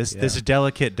 ballet. This yeah. this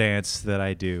delicate dance that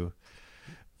I do.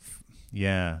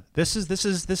 Yeah, this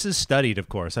is studied, of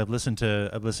course. I've listened to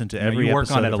every you work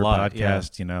episode on it of a her lot, yeah.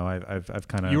 podcast. I've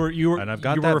kind of you were and I've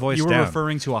got you that were, voice you were down.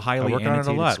 referring to a I highly work on it a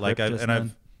annotated lot. script just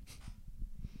I've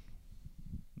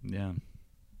yeah.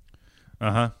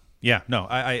 Yeah, no,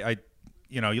 I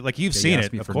like you've Yeah, seen you it,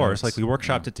 asked me of for course. notes. Like we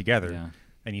workshopped Yeah. it together, Yeah.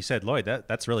 and you said, Lloyd,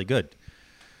 that's really good.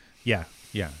 Yeah,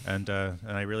 and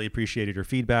I really appreciated your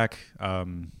feedback.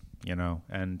 And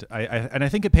I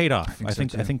think it paid off. I so,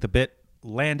 too. think the bit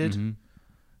landed, Mm-hmm.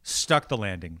 stuck the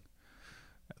landing.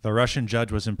 The Russian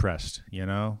judge was impressed.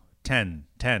 10,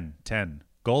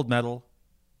 gold medal.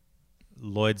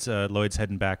 Lloyd's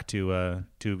heading back to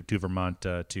Vermont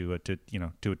to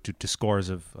scores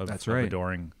of That's of right.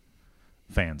 adoring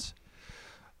fans.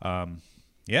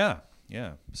 Yeah.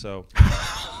 So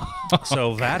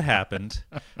that happened.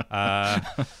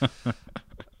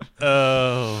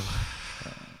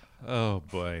 Oh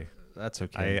boy. That's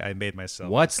okay. I made myself.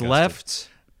 What's disgusted. left?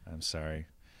 I'm sorry.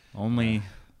 Only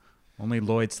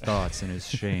Lloyd's thoughts and his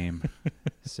shame,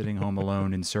 sitting home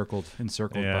alone, encircled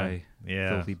by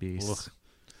filthy beasts. Ugh.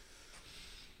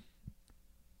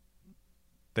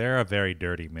 They're very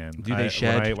dirty, man. Do they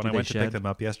shed? When I went to pick them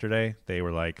up yesterday, they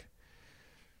were like,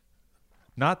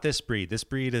 not this breed. This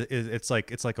breed it's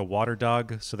like a water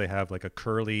dog, so they have like a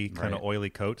curly kind of oily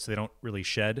coat, so they don't really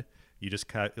shed. You just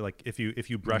cut like if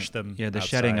you brush them. Yeah, the outside,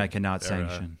 shedding I cannot they're,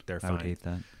 sanction. They're I would fine. hate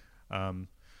that.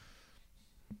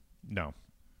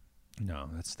 No,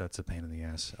 that's a pain in the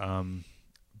ass.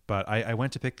 But I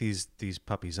went to pick these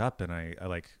puppies up, and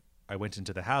I went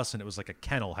into the house, and it was like a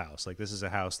kennel house. Like this is a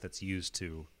house that's used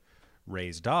to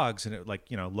raise dogs, and it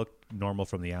looked normal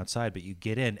from the outside, but you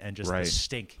get in and just the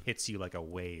stink hits you like a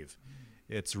wave.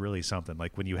 It's really something.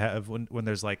 Like when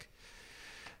there's like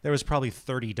there was probably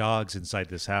 30 dogs inside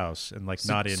this house, and like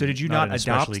not in So did you not not in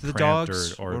adopt especially the cramped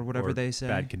dogs or whatever they say?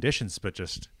 bad conditions, but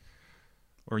just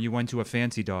Or you went to a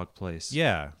fancy dog place?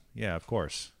 yeah, of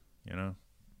course.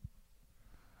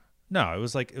 No, it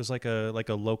was like a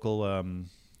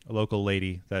local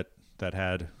lady that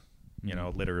had a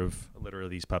litter of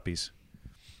these puppies,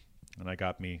 and I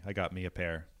got me a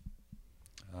pair.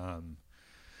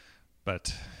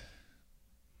 But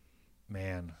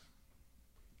man,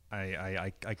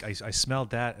 I smelled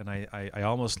that, and I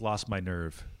almost lost my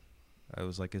nerve. I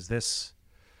was like, is this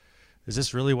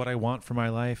really what I want for my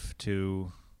life?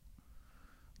 To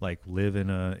like live in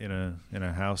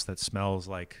a house that smells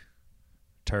like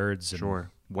turds and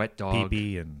wet dog,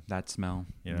 pee-pee and that smell.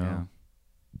 yeah.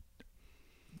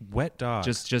 Wet dog.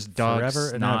 Just dog forever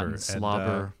and snot ever. and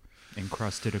slobber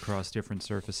encrusted across different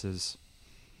surfaces.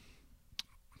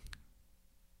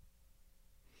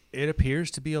 It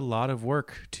appears to be a lot of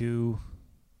work to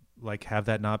like have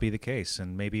that not be the case,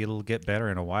 and maybe it'll get better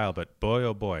in a while. But boy,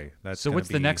 oh boy, that's So gonna what's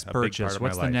the be next a big part purchase? of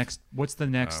my life. What's the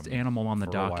next animal on the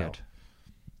for a while. docket?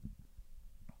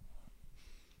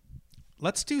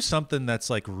 Let's do something that's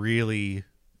like really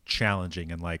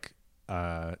challenging and like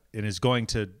it is going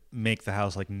to make the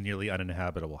house like nearly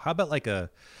uninhabitable. How about like a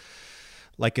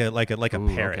Ooh,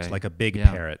 parrot, okay. like a big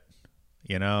Yeah. parrot,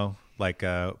 you know, like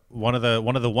one of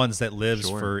the ones that lives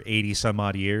Sure. for 80 some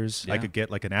odd years. I Yeah. could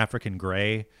get like an African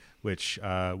gray, which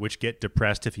get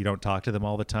depressed if you don't talk to them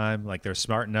all the time. Like they're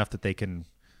smart enough that they can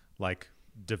like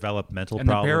develop mental And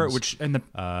the problems. parrot, which and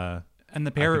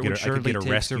the parrot get would a- I could surely get a take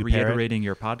to rescue parrot. reiterating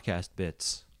your podcast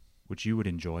bits, which you would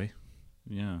enjoy.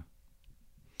 Yeah.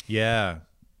 Yeah,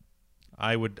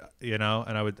 I would, you know,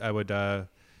 and I would,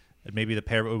 maybe the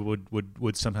parrot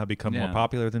would somehow become more Yeah.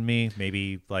 popular than me.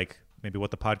 Maybe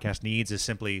what the podcast needs is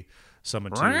simply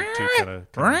someone to kind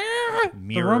of The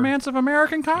mirror. romance of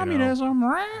American communism.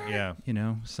 Yeah, You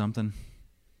know, something.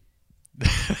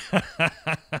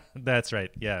 that's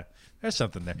right. Yeah, there's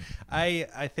something there.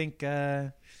 I think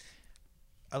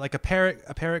like a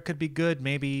parrot could be good.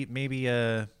 Maybe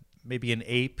an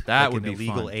ape. That like would an be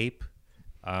illegal fun. ape.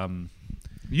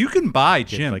 You can buy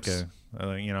Get chimps.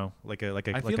 like a like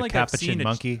I a feel like I've capuchin seen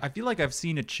monkey. I feel like I've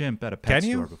seen a chimp at a pet Can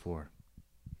you? store before.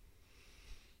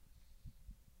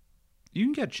 You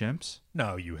can get chimps.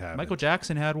 No, you haven't. Michael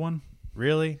Jackson had one.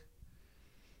 Really?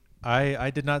 I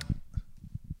did not.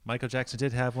 Michael Jackson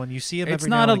did have one. You see him It's every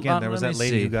not now a- and again. There let was me that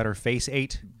lady see. who got her face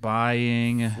ate.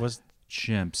 Buying Was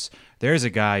chimps. There's a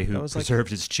guy who That was like- preserved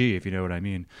his chi, if you know what I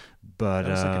mean. But That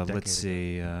was like a decade let's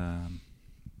see.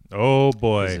 oh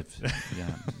boy.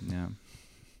 Yeah.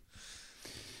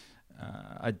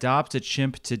 Adopt a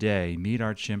chimp today. Meet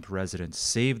our chimp residents.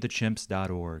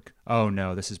 SaveTheChimps.org. Oh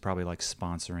no, this is probably like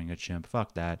sponsoring a chimp.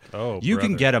 Fuck that. Oh, you can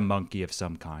brother. get a monkey of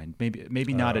some kind.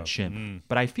 Maybe not a chimp,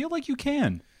 but I feel like you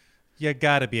can. You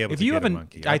got to be able If to you get a haven't,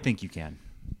 monkey. I think you can.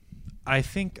 I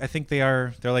think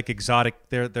they're like exotic.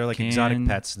 They're like exotic Can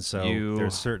pets, and so you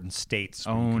there's certain states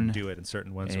where you own can do it, and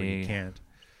certain ones where you a can't.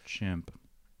 Chimp.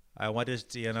 I want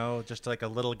just like a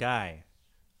little guy.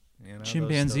 You know, those-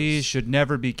 Chimpanzees those- should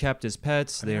never be kept as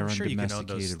pets. They I'm are sure you can own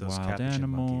undomesticated those wild capuchin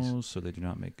monkeys. animals, so they do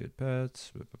not make good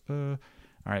pets. All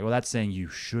right, well, that's saying you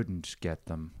shouldn't get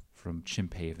them from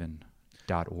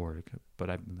chimphaven.org. But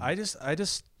I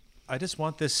just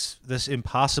want this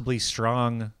impossibly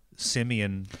strong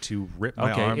simian to rip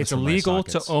my okay, arms it's from my illegal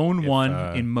to sockets own if,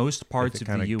 one in most parts it of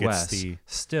the kinda gets U.S. the-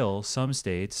 Still, some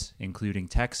states, including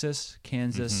Texas,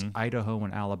 Kansas, Mm-hmm. Idaho,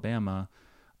 and Alabama,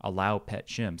 allow pet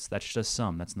chimps. That's just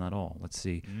some. That's not all. Let's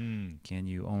see. Mm. Can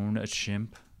you own a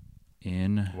chimp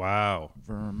in Wow.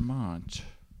 Vermont?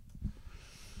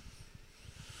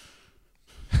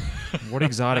 What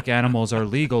exotic animals are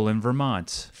legal in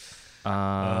Vermont?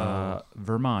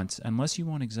 Vermont, unless you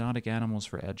want exotic animals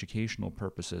for educational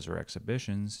purposes or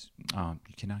exhibitions, you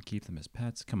cannot keep them as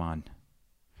pets. Come on.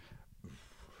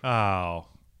 Oh,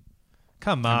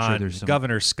 come I'm sure on, there's some-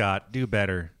 Governor Scott, do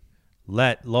better.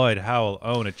 Let Lloyd Howell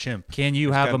own a chimp. Can you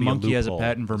There's have gotta a be monkey as a loophole.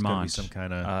 pet in There's gotta be Vermont? some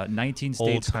kinda 19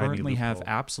 states old-timey currently have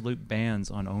loophole. absolute bans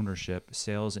on ownership,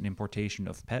 sales, and importation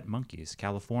of pet monkeys.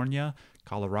 California,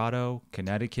 Colorado,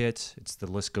 Connecticut, the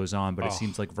list goes on, but it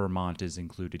seems like Vermont is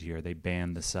included here. They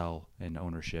ban the sell and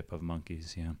ownership of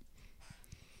monkeys. Yeah,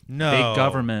 No. big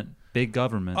government, big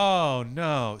government. Oh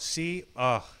no! See,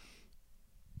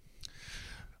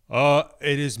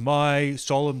 it is my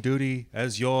solemn duty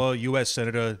as your U.S.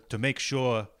 senator to make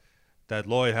sure that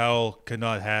Lloyd Howell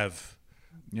cannot have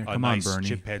Yeah, a come nice on, Bernie.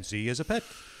 chimpanzee as a pet.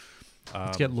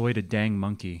 Let's get Lloyd a dang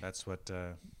monkey. That's what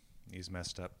he's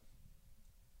messed up.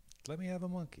 Let me have a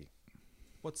monkey.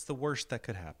 What's the worst that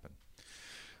could happen?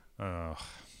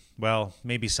 Well,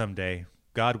 maybe someday,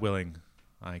 God willing,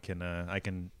 I can Face I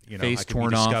can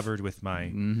torn be off. discovered with my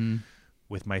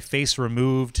face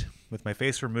removed,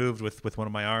 with one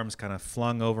of my arms kind of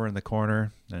flung over in the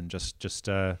corner, and just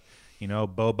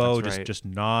Bobo That's right. just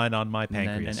gnawing on my then-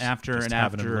 pancreas, and after- just and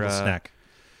having after, a little uh, snack.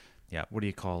 Yeah. What do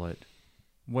you call it?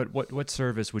 What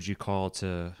service would you call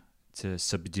to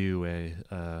subdue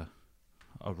a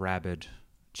rabid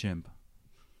chimp?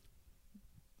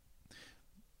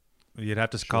 You'd have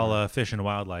to call Fish and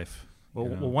Wildlife. Well,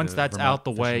 you know, once the that's Vermont out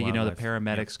the Fish way, and the Wildlife.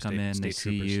 paramedics Yep, come state- in, they state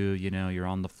see troopers. you, you're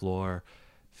on the floor,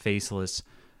 faceless,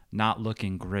 not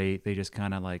looking great. They just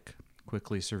kind of like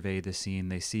quickly survey the scene.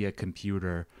 They see a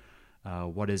computer.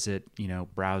 What is it?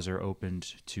 Browser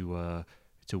opened to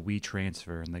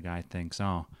WeTransfer, and the guy thinks,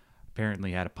 oh,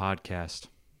 apparently had a podcast.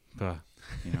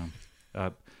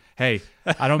 Hey,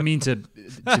 I don't mean to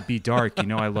be dark.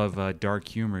 I love dark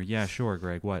humor. Yeah, sure,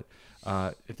 Greg. What?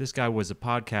 If this guy was a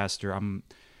podcaster,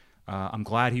 I'm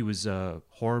glad he was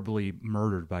horribly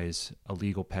murdered by his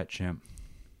illegal pet chimp.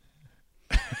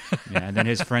 Yeah, and then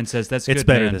his friend says, "That's good, It's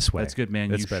better man. this way. That's good,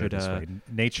 man. It's You better should this way.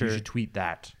 Nature." you should tweet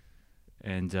that."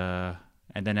 And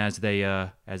then as they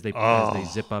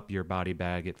zip up your body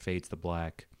bag, it fades to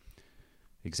black.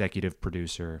 Executive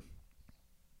producer,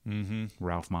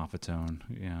 Ralph Moffatone.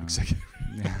 Yeah.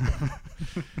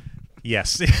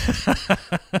 Yes.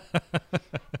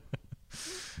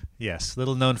 Yes.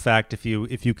 Little known fact: if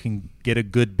you can get a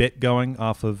good bit going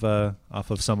off of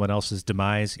someone else's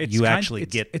demise, you actually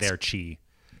get their chi.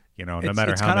 You know, no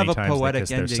matter it's how kind many of a times they poetic kiss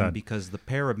their ending son. because the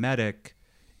paramedic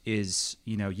is,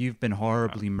 you've been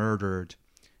horribly murdered,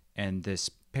 and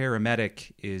this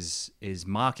paramedic is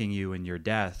mocking you in your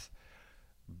death,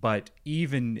 but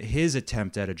even his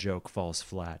attempt at a joke falls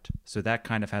flat. So that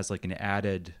kind of has like an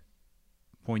added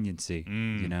poignancy,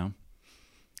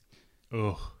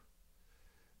 Ugh.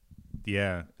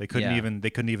 Yeah, they couldn't even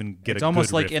get. It's a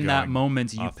almost good like riff in that going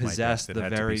moment you off my possess death. It the had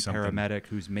to be very something. paramedic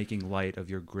who's making light of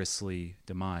your grisly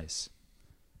demise.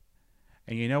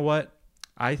 And you know what?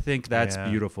 I think that's Yeah.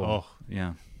 beautiful. Oh.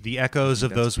 Yeah. The echoes of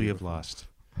that's those we have lost.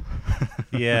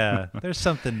 Yeah, there's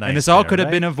something nice. And this all there, could have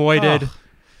right? been avoided Oh.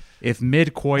 if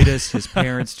mid-coitus his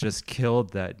parents just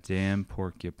killed that damn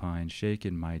porcupine,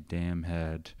 shaking my damn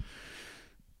head.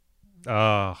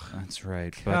 Oh, That's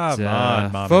right. come But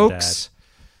on, Mom folks, and Dad.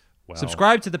 Well,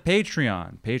 subscribe to the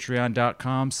Patreon,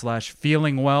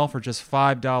 patreon.com/feelingwell. For just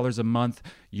 $5 a month,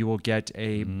 you will get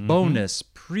a bonus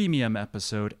premium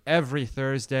episode every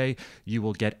Thursday. You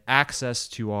will get access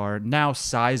to our now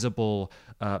sizable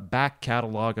back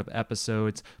catalog of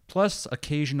episodes, plus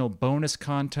occasional bonus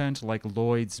content like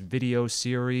Lloyd's video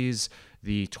series,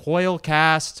 the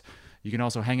Toilcast. You can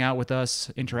also hang out with us,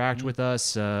 interact with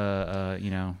us,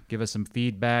 give us some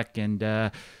feedback, and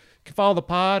you can follow the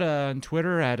pod on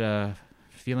Twitter at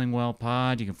Feeling Well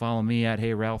Pod. You can follow me at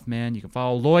Hey Ralph Man. You can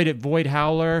follow Lloyd at Void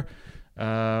Howler.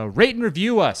 Rate and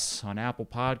review us on Apple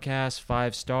Podcasts,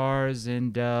 5 stars.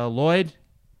 And Lloyd,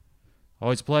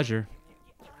 always a pleasure.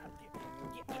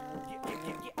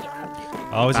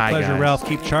 always a Bye, pleasure, guys. Ralph.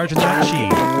 Keep charging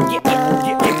that chi.